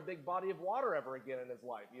went near a big body of water ever again in his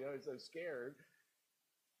life. He's so scared.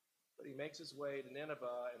 But he makes his way to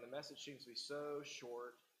Nineveh, and the message seems to be so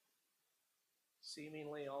short,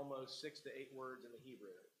 seemingly almost 6 to 8 words in the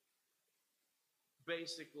Hebrew.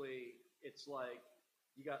 Basically, it's like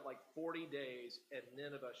you got like 40 days, and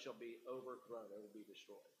Nineveh shall be overthrown. It will be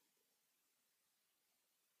destroyed.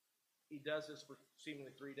 He does this for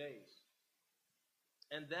seemingly 3 days.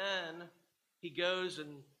 And then he goes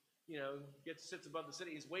and sits above the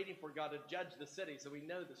city. He's waiting for God to judge the city, so we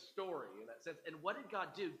know the story in that sense. And what did God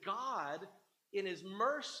do? God, in his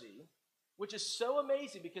mercy, which is so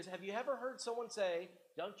amazing, because have you ever heard someone say,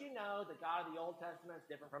 don't you know the God of the Old Testament is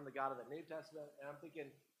different from the God of the New Testament? And I'm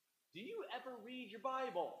thinking, do you ever read your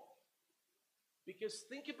Bible? Because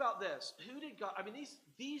think about this. Who did God, I mean,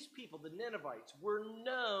 these people, the Ninevites, were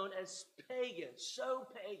known as pagans, so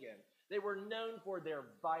pagan. They were known for their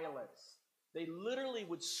violence. They literally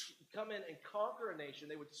would come in and conquer a nation.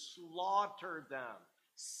 They would slaughter them,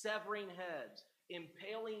 severing heads,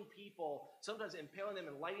 impaling people, sometimes impaling them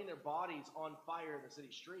and lighting their bodies on fire in the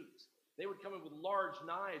city streets. They would come in with large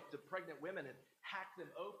knives to pregnant women and hack them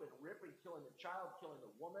open, ripping, killing the child, killing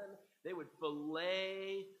the woman. They would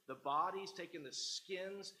fillet the bodies, taking the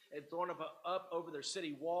skins and throwing them up over their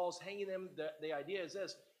city walls, hanging them. The idea is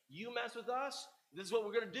this: you mess with us, this is what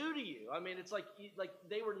we're going to do to you. I mean, it's like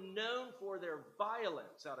they were known for their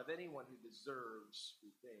violence out of anyone who deserves,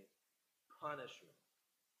 we think, punishment.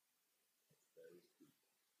 It's those people.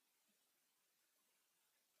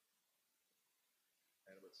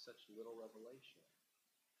 And with such little revelation.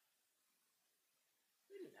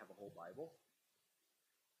 They didn't have a whole Bible.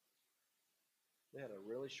 They had a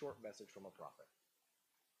really short message from a prophet.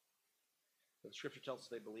 But the Scripture tells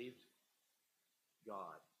us they believed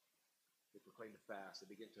God. They proclaim to fast. They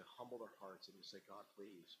begin to humble their hearts and just say, God,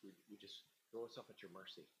 please, we just throw ourselves at your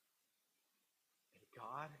mercy. And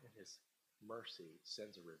God, in his mercy,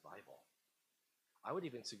 sends a revival. I would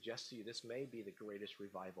even suggest to you this may be the greatest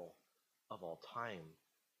revival of all time,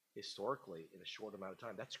 historically, in a short amount of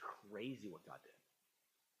time. That's crazy what God did.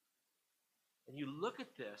 And you look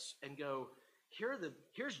at this and go,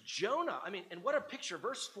 here's Jonah. I mean, and what a picture.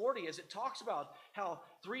 Verse 40, as it talks about how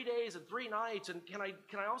 3 days and 3 nights. And can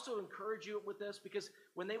I also encourage you with this? Because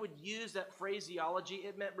when they would use that phraseology,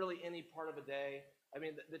 it meant really any part of a day. I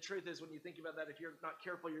mean, the truth is, when you think about that, if you're not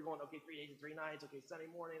careful, you're going, okay, 3 days and 3 nights. Okay, Sunday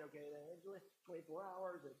morning. Okay, then 24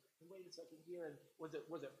 hours. And wait a second here. And was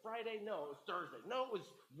it Friday? No, it was Thursday. No, it was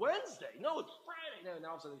Wednesday. No, it's Friday. No,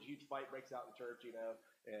 now all of a sudden, this huge fight breaks out in church, and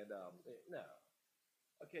no.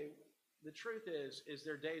 Okay. The truth is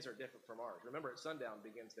their days are different from ours. Remember, at sundown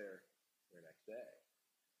begins their next day.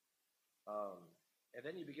 And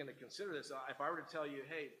then you begin to consider this. If I were to tell you,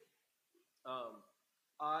 hey,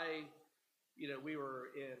 I, we were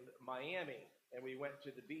in Miami and we went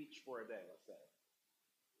to the beach for a day, let's say.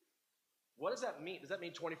 What does that mean? Does that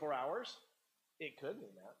mean 24 hours? It could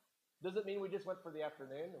mean that. Does it mean we just went for the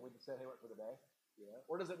afternoon and we just said, hey, went for the day?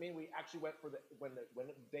 Or does it mean we actually went for when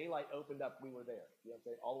daylight opened up, we were there? You know what I'm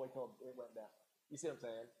saying? All the way till it went down. You see what I'm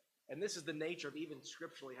saying? And this is the nature of even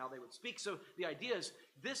scripturally how they would speak. So the idea is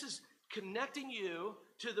this is connecting you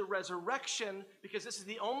to the resurrection, because this is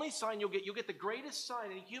the only sign you'll get. You'll get the greatest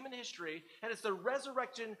sign in human history, and it's the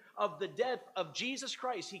resurrection of the death of Jesus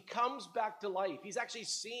Christ. He comes back to life. He's actually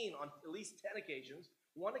seen on at least 10 occasions,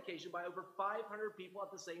 one occasion by over 500 people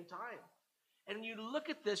at the same time. And when you look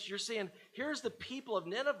at this, you're saying, here's the people of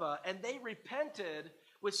Nineveh, and they repented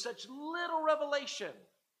with such little revelation.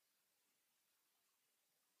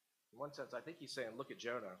 In one sense, I think he's saying, look at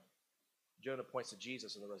Jonah. Jonah points to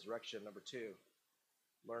Jesus in the resurrection. Number 2,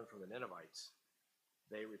 learn from the Ninevites.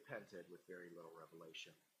 They repented with very little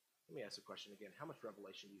revelation. Let me ask the question again. How much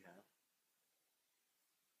revelation do you have?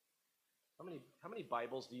 How many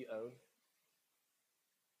Bibles do you own?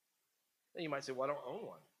 And you might say, well, I don't own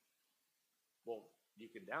one. Well, you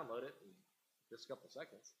can download it in just a couple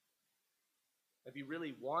seconds. If you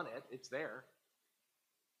really want it, it's there.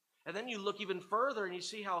 And then you look even further and you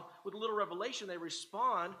see how with little revelation they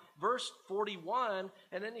respond. Verse 41,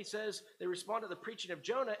 and then he says they respond to the preaching of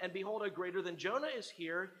Jonah, and behold, a greater than Jonah is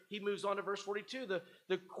here. He moves on to verse 42.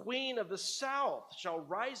 The queen of the south shall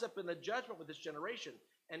rise up in the judgment with this generation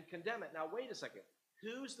and condemn it. Now, wait a second.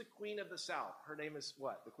 Who's the queen of the south? Her name is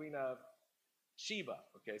what? The queen of Sheba.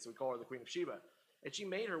 Okay, so we call her the queen of Sheba. And she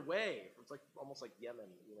made her way. It's like almost like Yemen,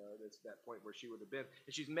 it's that point where she would have been.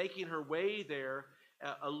 And she's making her way there,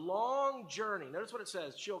 a long journey. Notice what it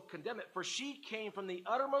says. She'll condemn it. For she came from the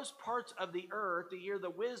uttermost parts of the earth to hear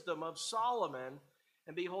the wisdom of Solomon.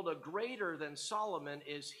 And behold, a greater than Solomon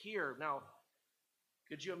is here. Now,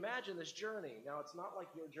 could you imagine this journey? Now, it's not like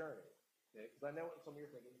your journey. Okay? Because I know what some of you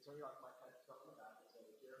are thinking. Some of you might have something about it. So,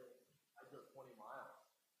 Jeremy, I drove 20 miles.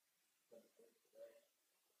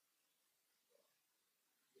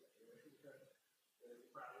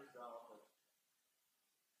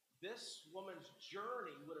 This woman's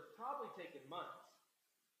journey would have probably taken months.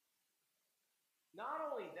 Not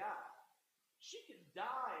only that, she could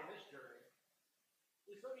die in this journey.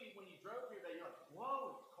 Some of you, when you drove here today, you're like,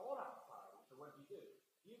 whoa, it's cold outside. So what did you do?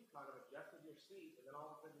 You kind of adjusted your seat, and then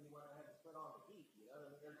all of a sudden you went ahead and put on the heat.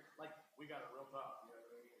 Like, we got it real tough.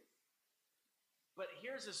 But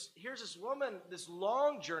here's this woman, this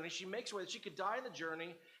long journey. She makes her way. She could die in the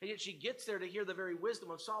journey, and yet she gets there to hear the very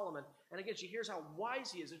wisdom of Solomon. And again, she hears how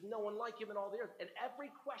wise he is. There's no one like him in all the earth. And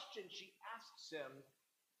every question she asks him,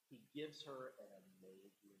 he gives her an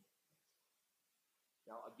amazing answer.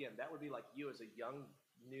 Now, again, that would be like you as a young,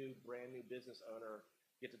 brand new business owner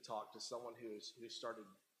get to talk to someone who started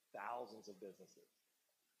thousands of businesses.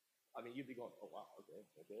 I mean, you'd be going, oh, wow, okay,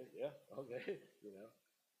 yeah, okay,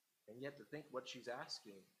 And you have to think what she's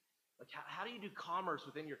asking. Like, how do you do commerce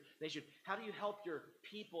within your nation? How do you help your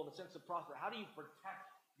people in the sense of prosper? How do you protect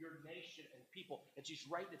your nation and people? And she's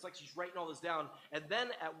writing, it's like she's writing all this down. And then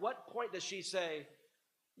at what point does she say,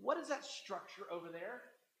 what is that structure over there?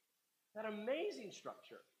 That amazing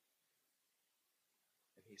structure.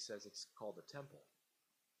 And he says it's called the temple.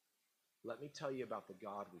 Let me tell you about the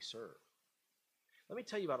God we serve. Let me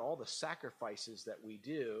tell you about all the sacrifices that we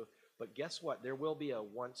do. But guess what? There will be a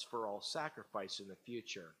once-for-all sacrifice in the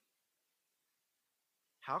future.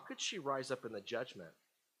 How could she rise up in the judgment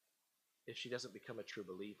if she doesn't become a true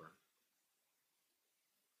believer?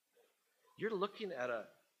 You're looking at a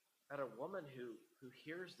woman who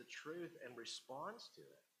hears the truth and responds to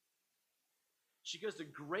it. She goes to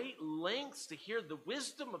great lengths to hear the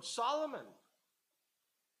wisdom of Solomon.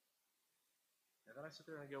 And then I sit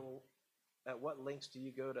there and I go, well, at what lengths do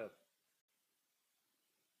you go to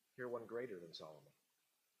hear one greater than Solomon?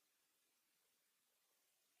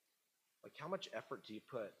 Like, how much effort do you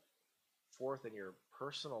put forth in your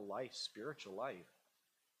personal life, spiritual life,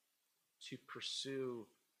 to pursue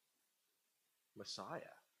Messiah?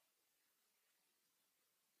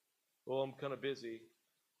 Well, I'm kind of busy.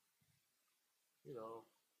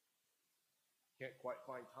 Can't quite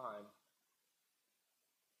find time.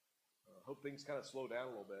 Hope things kind of slow down a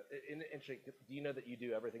little bit. Interesting. Do you know that you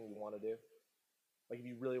do everything you want to do? Like, if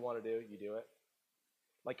you really want to do, you do it.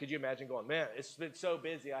 Like, could you imagine going, man, it's been so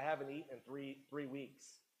busy. I haven't eaten in three weeks.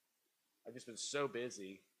 I've just been so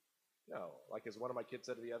busy. No. Like, as one of my kids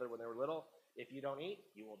said to the other when they were little, if you don't eat,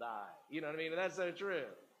 you will die. You know what I mean? And that's so true.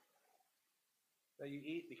 No, you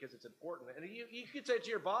eat because it's important. And you could say to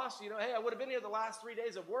your boss, hey, I would have been here the last 3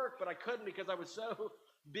 days of work, but I couldn't because I was so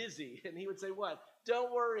busy. And he would say, what?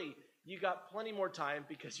 Don't worry. you got plenty more time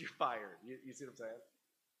because you're fired. You see what I'm saying?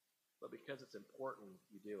 But because it's important,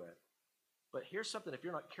 you do it. But here's something, if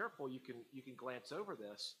you're not careful, you can glance over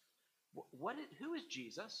this. Who is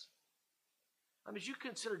Jesus? I mean, as you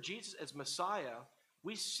consider Jesus as Messiah,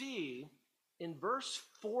 we see in verse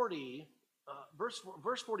 40,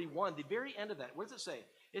 verse 41, the very end of that, what does it say?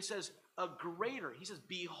 It says, a greater, he says,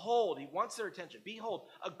 behold, he wants their attention. Behold,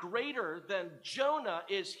 a greater than Jonah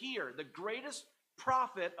is here, the greatest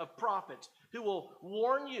prophet of prophets, who will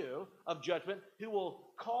warn you of judgment, who will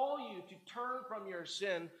call you to turn from your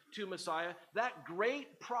sin to Messiah. That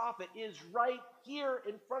great prophet is right here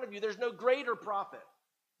in front of you. There's no greater prophet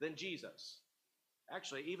than Jesus.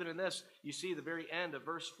 Actually, even in this, you see the very end of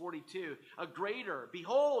verse 42. A greater,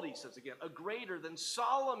 behold, he says again, a greater than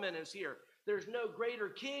Solomon is here. There's no greater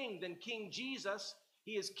king than King Jesus.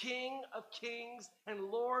 He is King of kings and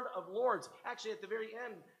Lord of lords. Actually, at the very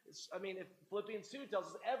end, if Philippians 2 tells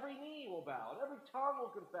us every knee will bow and every tongue will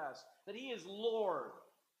confess that he is Lord.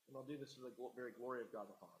 And they'll do this for the very glory of God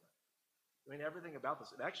the Father. I mean, everything about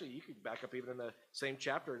this. And actually, you could back up even in the same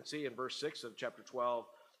chapter and see in verse 6 of chapter 12,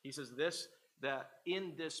 he says this, that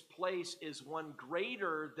in this place is one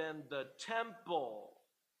greater than the temple.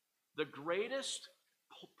 The greatest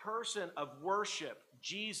person of worship,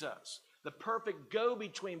 Jesus, the perfect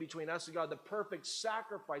go-between between us and God, the perfect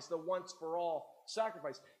sacrifice, the once-for-all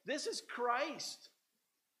sacrifice. This is Christ.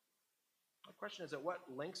 My question is, at what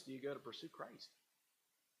lengths do you go to pursue Christ?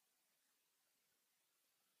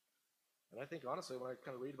 And I think, honestly, when I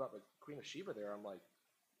kind of read about the Queen of Sheba there, I'm like,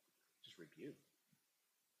 just rebuke.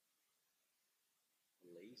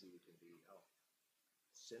 Lazy we can be,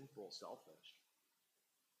 sinful, selfish.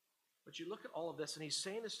 But you look at all of this, and he's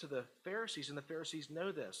saying this to the Pharisees, and the Pharisees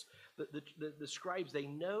know this. The scribes, they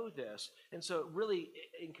know this. And so really,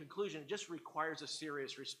 in conclusion, it just requires a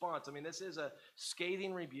serious response. I mean, this is a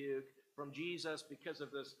scathing rebuke from Jesus because of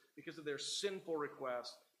their sinful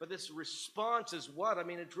request. But this response is what? I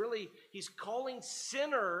mean, it's really, he's calling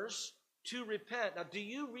sinners to repent. Now, do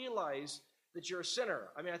you realize that you're a sinner?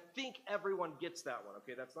 I mean, I think everyone gets that one,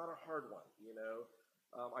 okay? That's not a hard one, you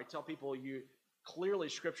know? I tell people, clearly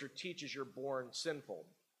Scripture teaches you're born sinful.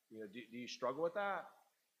 You know, do you struggle with that?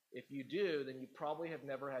 If you do, then you probably have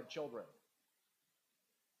never had children.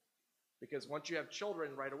 Because once you have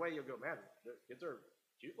children, right away you'll go, man, the kids are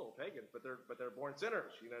cute little pagans, but they're born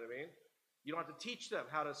sinners, you know what I mean? You don't have to teach them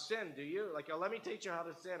how to sin, do you? Like, let me teach you how to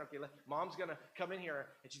sin. Okay, mom's going to come in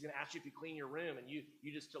here, and she's going to ask you if you clean your room, and you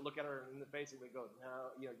just look at her in the face and go,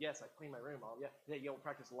 no, yes, I clean my room. Yeah, you'll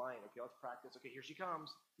practice lying. Okay, let's practice. Okay, here she comes.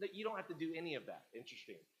 No, you don't have to do any of that.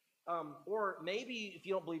 Interesting. Or maybe if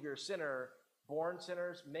you don't believe you're a sinner, born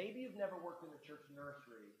sinners, maybe you've never worked in a church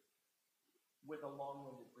nursery with a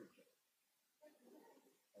long-winded preacher.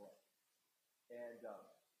 All right. And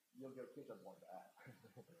you'll go, kids are born to that.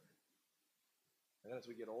 And then as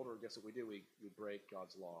we get older, guess what we do? We break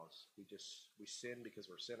God's laws. We sin because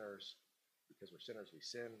we're sinners. Because we're sinners, we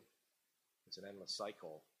sin. It's an endless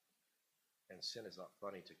cycle. And sin is not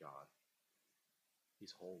funny to God.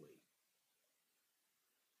 He's holy.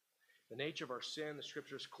 The nature of our sin, the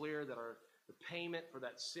Scripture is clear that the payment for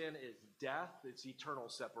that sin is death. It's eternal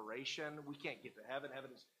separation. We can't get to heaven.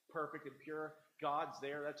 Heaven is perfect and pure. God's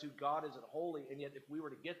there. That's who God is, and holy. And yet if we were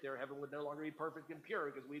to get there, heaven would no longer be perfect and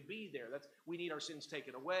pure because we'd be there. We need our sins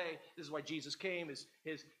taken away. This is why Jesus came.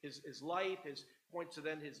 His life, his points to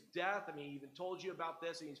then his death. I mean, he even told you about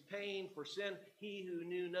this, and he's paying for sin. He who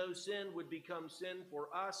knew no sin would become sin for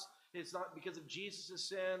us. It's not because of Jesus'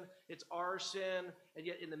 sin. It's our sin. And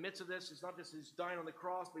yet in the midst of this, it's not just he's dying on the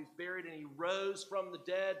cross, but he's buried and he rose from the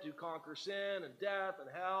dead to conquer sin and death and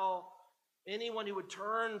hell. Anyone who would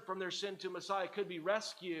turn from their sin to Messiah could be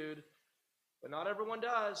rescued, but not everyone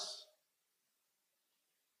does.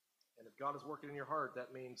 And if God is working in your heart,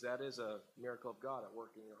 that means that is a miracle of God at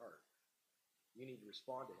work in your heart. You need to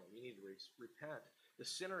respond to him. You need to repent. The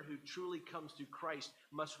sinner who truly comes to Christ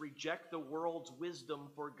must reject the world's wisdom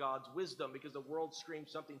for God's wisdom, because the world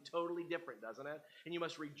screams something totally different, doesn't it? And you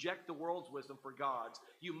must reject the world's wisdom for God's.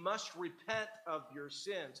 You must repent of your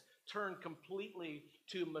sins. Turn completely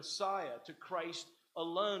to Messiah, to Christ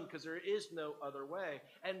alone, because there is no other way.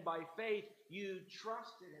 And by faith, you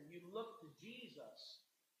trust in him. You look to Jesus.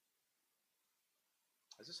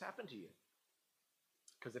 Has this happened to you?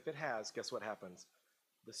 Because if it has, guess what happens?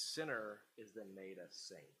 The sinner is then made a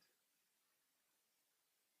saint.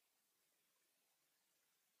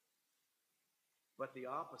 But the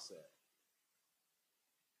opposite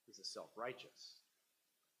is the self-righteous.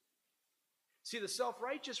 See, the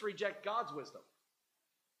self-righteous reject God's wisdom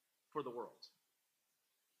for the world.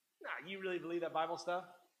 Nah, you really believe that Bible stuff?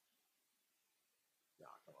 No,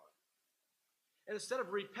 come on. And instead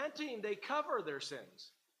of repenting, they cover their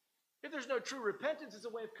sins. If there's no true repentance, it's a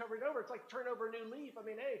way of covering over. It's like turn over a new leaf. I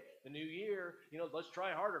mean, hey, the new year, let's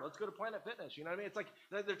try harder. Let's go to Planet Fitness. You know what I mean? It's like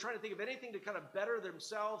they're trying to think of anything to kind of better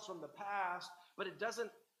themselves from the past, but it doesn't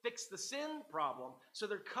fix the sin problem. So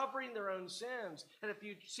they're covering their own sins. And if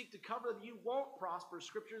you seek to cover them, you won't prosper.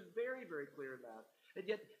 Scripture is very, very clear in that. And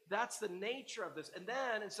yet, that's the nature of this. And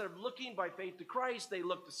then, instead of looking by faith to Christ, they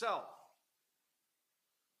look to self.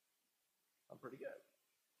 I'm pretty good.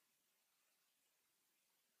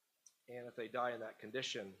 And if they die in that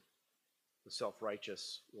condition, the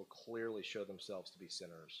self-righteous will clearly show themselves to be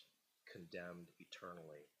sinners, condemned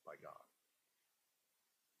eternally by God.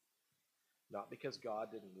 Not because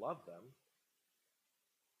God didn't love them,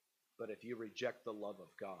 but if you reject the love of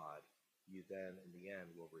God, you then, in the end,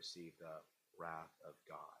 will receive the wrath of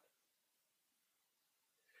God.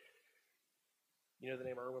 You know the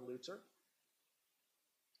name Erwin Lutzer?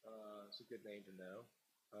 It's a good name to know.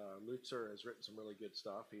 Lutzer has written some really good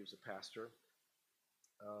stuff. He was a pastor.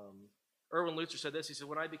 Erwin Lutzer said this. He said,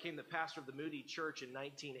 when I became the pastor of the Moody Church in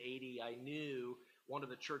 1980, I knew one of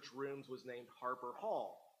the church rooms was named Harper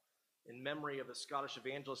Hall, in memory of the Scottish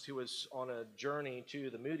evangelist who was on a journey to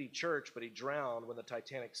the Moody Church, but he drowned when the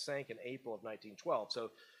Titanic sank in April of 1912.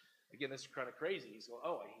 So, again, this is kind of crazy. He's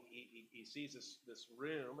going, he sees this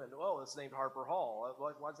room, and, it's named Harper Hall.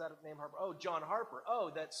 Why's that named Harper? Oh, John Harper. Oh,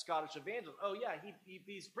 that Scottish evangelist. Oh, yeah,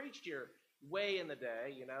 he's preached here way in the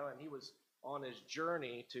day, and he was on his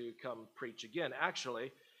journey to come preach again.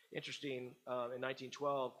 Actually, interesting, in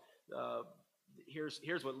 1912,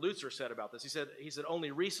 here's what Lutzer said about this. He said,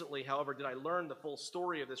 only recently, however, did I learn the full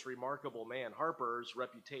story of this remarkable man. Harper's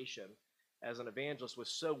reputation as an evangelist was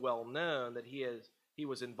so well known that he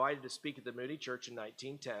was invited to speak at the Moody Church in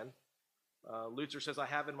 1910. Lutzer says, I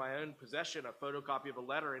have in my own possession a photocopy of a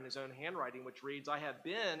letter in his own handwriting, which reads, I have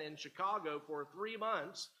been in Chicago for 3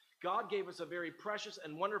 months. God gave us a very precious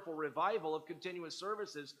and wonderful revival of continuous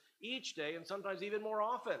services each day, and sometimes even more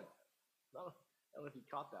often. I don't know if you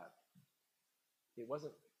caught that. It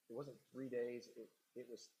wasn't 3 days. It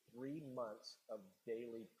was 3 months of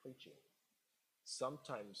daily preaching,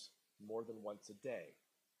 sometimes more than once a day.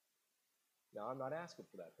 Now, I'm not asking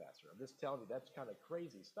for that, Pastor. I'm just telling you that's kind of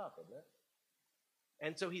crazy stuff, isn't it?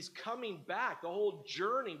 And so he's coming back. The whole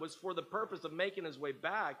journey was for the purpose of making his way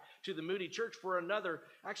back to the Moody Church for another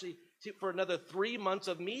 3 months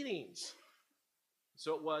of meetings.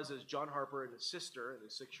 So it was as John Harper and his sister and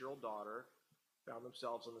his 6-year-old daughter found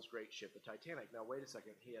themselves on this great ship, the Titanic. Now, wait a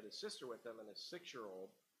second. He had his sister with him and his 6-year-old.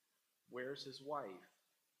 Where's his wife?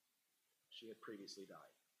 She had previously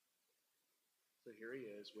died. So here he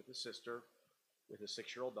is with his sister, with his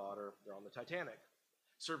 6-year-old daughter. They're on the Titanic.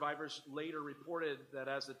 Survivors later reported that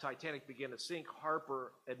as the Titanic began to sink,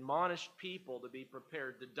 Harper admonished people to be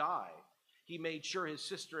prepared to die. He made sure his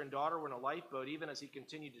sister and daughter were in a lifeboat, even as he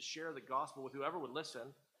continued to share the gospel with whoever would listen.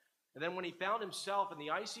 And then when he found himself in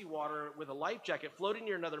the icy water with a life jacket floating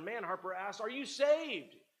near another man, Harper asked, "Are you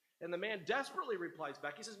saved?" And the man desperately replies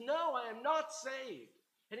back. He says, "No, I am not saved."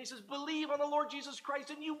 And he says, "Believe on the Lord Jesus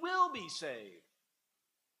Christ and you will be saved."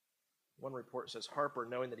 One report says Harper,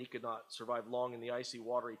 knowing that he could not survive long in the icy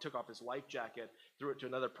water, he took off his life jacket, threw it to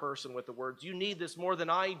another person with the words, "You need this more than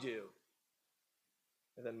I do."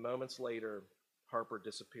 And then moments later, Harper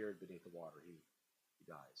disappeared beneath the water. He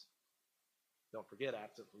dies. Don't forget,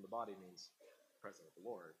 absent from the body means present with the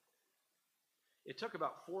Lord. It took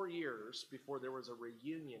about 4 years before there was a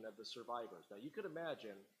reunion of the survivors. Now, you could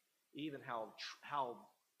imagine even how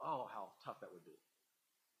tough that would be.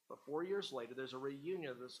 But 4 years later, there's a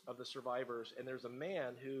reunion of the survivors, and there's a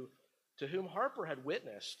man to whom Harper had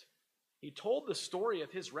witnessed. He told the story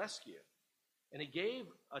of his rescue, and he gave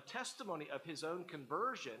a testimony of his own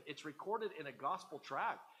conversion. It's recorded in a gospel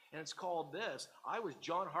tract, and it's called this: "I was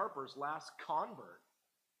John Harper's last convert."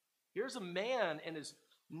 Here's a man and his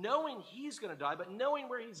knowing he's going to die, but knowing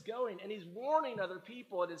where he's going, and he's warning other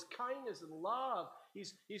people, and his kindness and love.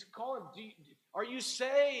 He's calling, "Are you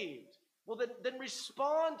saved?" Well, then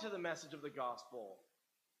respond to the message of the gospel.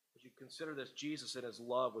 As you consider this, Jesus in his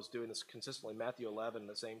love was doing this consistently. Matthew 11,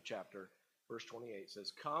 the same chapter, verse 28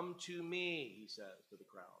 says, "Come to me," he says to the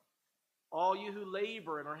crowd, "all you who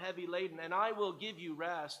labor and are heavy laden, and I will give you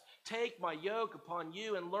rest. Take my yoke upon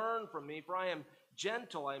you and learn from me, for I am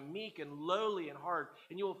gentle, I am meek and lowly in heart,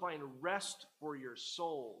 and you will find rest for your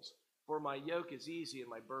souls. For my yoke is easy and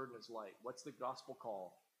my burden is light." What's the gospel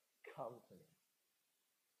call? Come to me.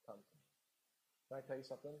 Come to me. Can I tell you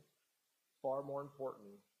something? Far more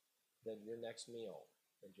important than your next meal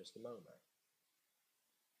in just a moment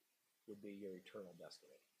would be your eternal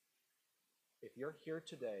destiny. If you're here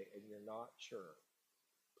today and you're not sure,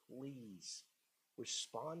 please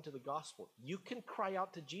Respond to the gospel. You can cry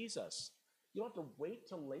out to Jesus. You don't have to wait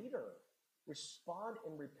till later. Respond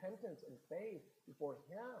in repentance and faith before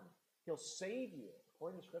him. He'll save you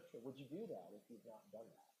according to Scripture. Would you do that if you've not done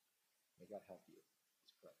that? May God help you.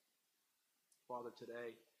 Let's pray. Father,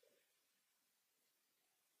 today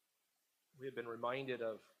we have been reminded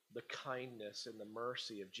of the kindness and the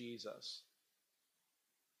mercy of Jesus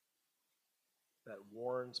that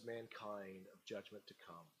warns mankind of judgment to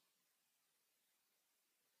come.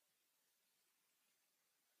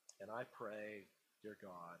 And I pray, dear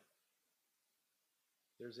God,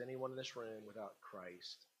 if there's anyone in this room without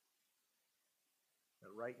Christ, that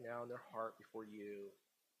right now in their heart before you,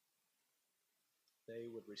 they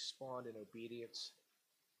would respond in obedience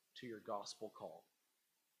to your gospel call.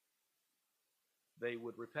 They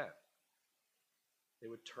would repent. They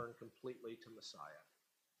would turn completely to Messiah.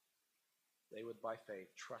 They would, by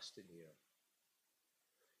faith, trust in you.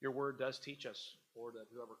 Your word does teach us, Lord, that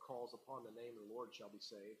whoever calls upon the name of the Lord shall be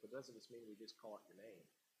saved, but doesn't just mean we just call out your name.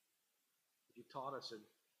 You taught us in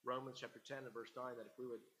Romans chapter 10 and verse 9 that if we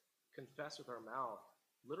would confess with our mouth,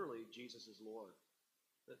 literally, Jesus is Lord.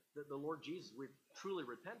 That the Lord Jesus, we're truly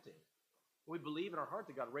repenting. We believe in our heart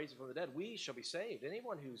that God raised him from the dead, we shall be saved.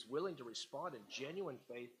 Anyone who's willing to respond in genuine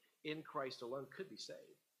faith in Christ alone could be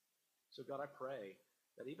saved. So God, I pray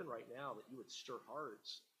that even right now that you would stir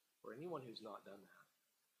hearts for anyone who's not done that.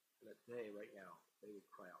 And that they, right now, they would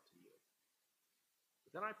cry out to you.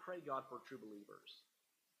 But then I pray, God, for true believers,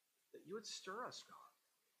 that you would stir us, God.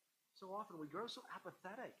 So often we grow so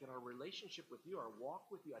apathetic in our relationship with you, our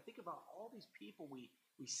walk with you. I think about all these people we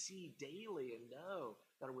see daily and know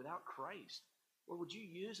that are without Christ. Lord, would you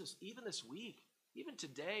use us even this week, even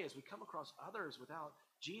today, as we come across others without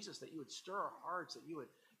Jesus, that you would stir our hearts, that you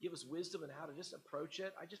would give us wisdom in how to just approach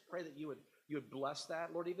it. I just pray that you would bless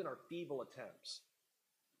that. Lord, even our feeble attempts.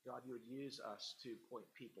 God, you would use us to point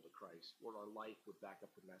people to Christ. Lord, our life would back up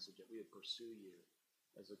the message that we would pursue you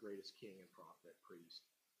as the greatest king and prophet, priest,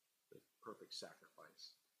 the perfect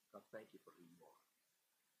sacrifice. God, thank you for who you are.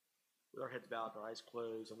 With our heads bowed and our eyes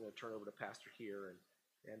closed, I'm going to turn over to Pastor here.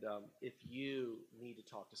 And if you need to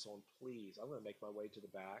talk to someone, please, I'm going to make my way to the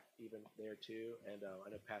back, even there too. And I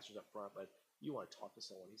know Pastor's up front, but you want to talk to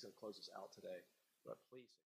someone, he's going to close us out today. But please.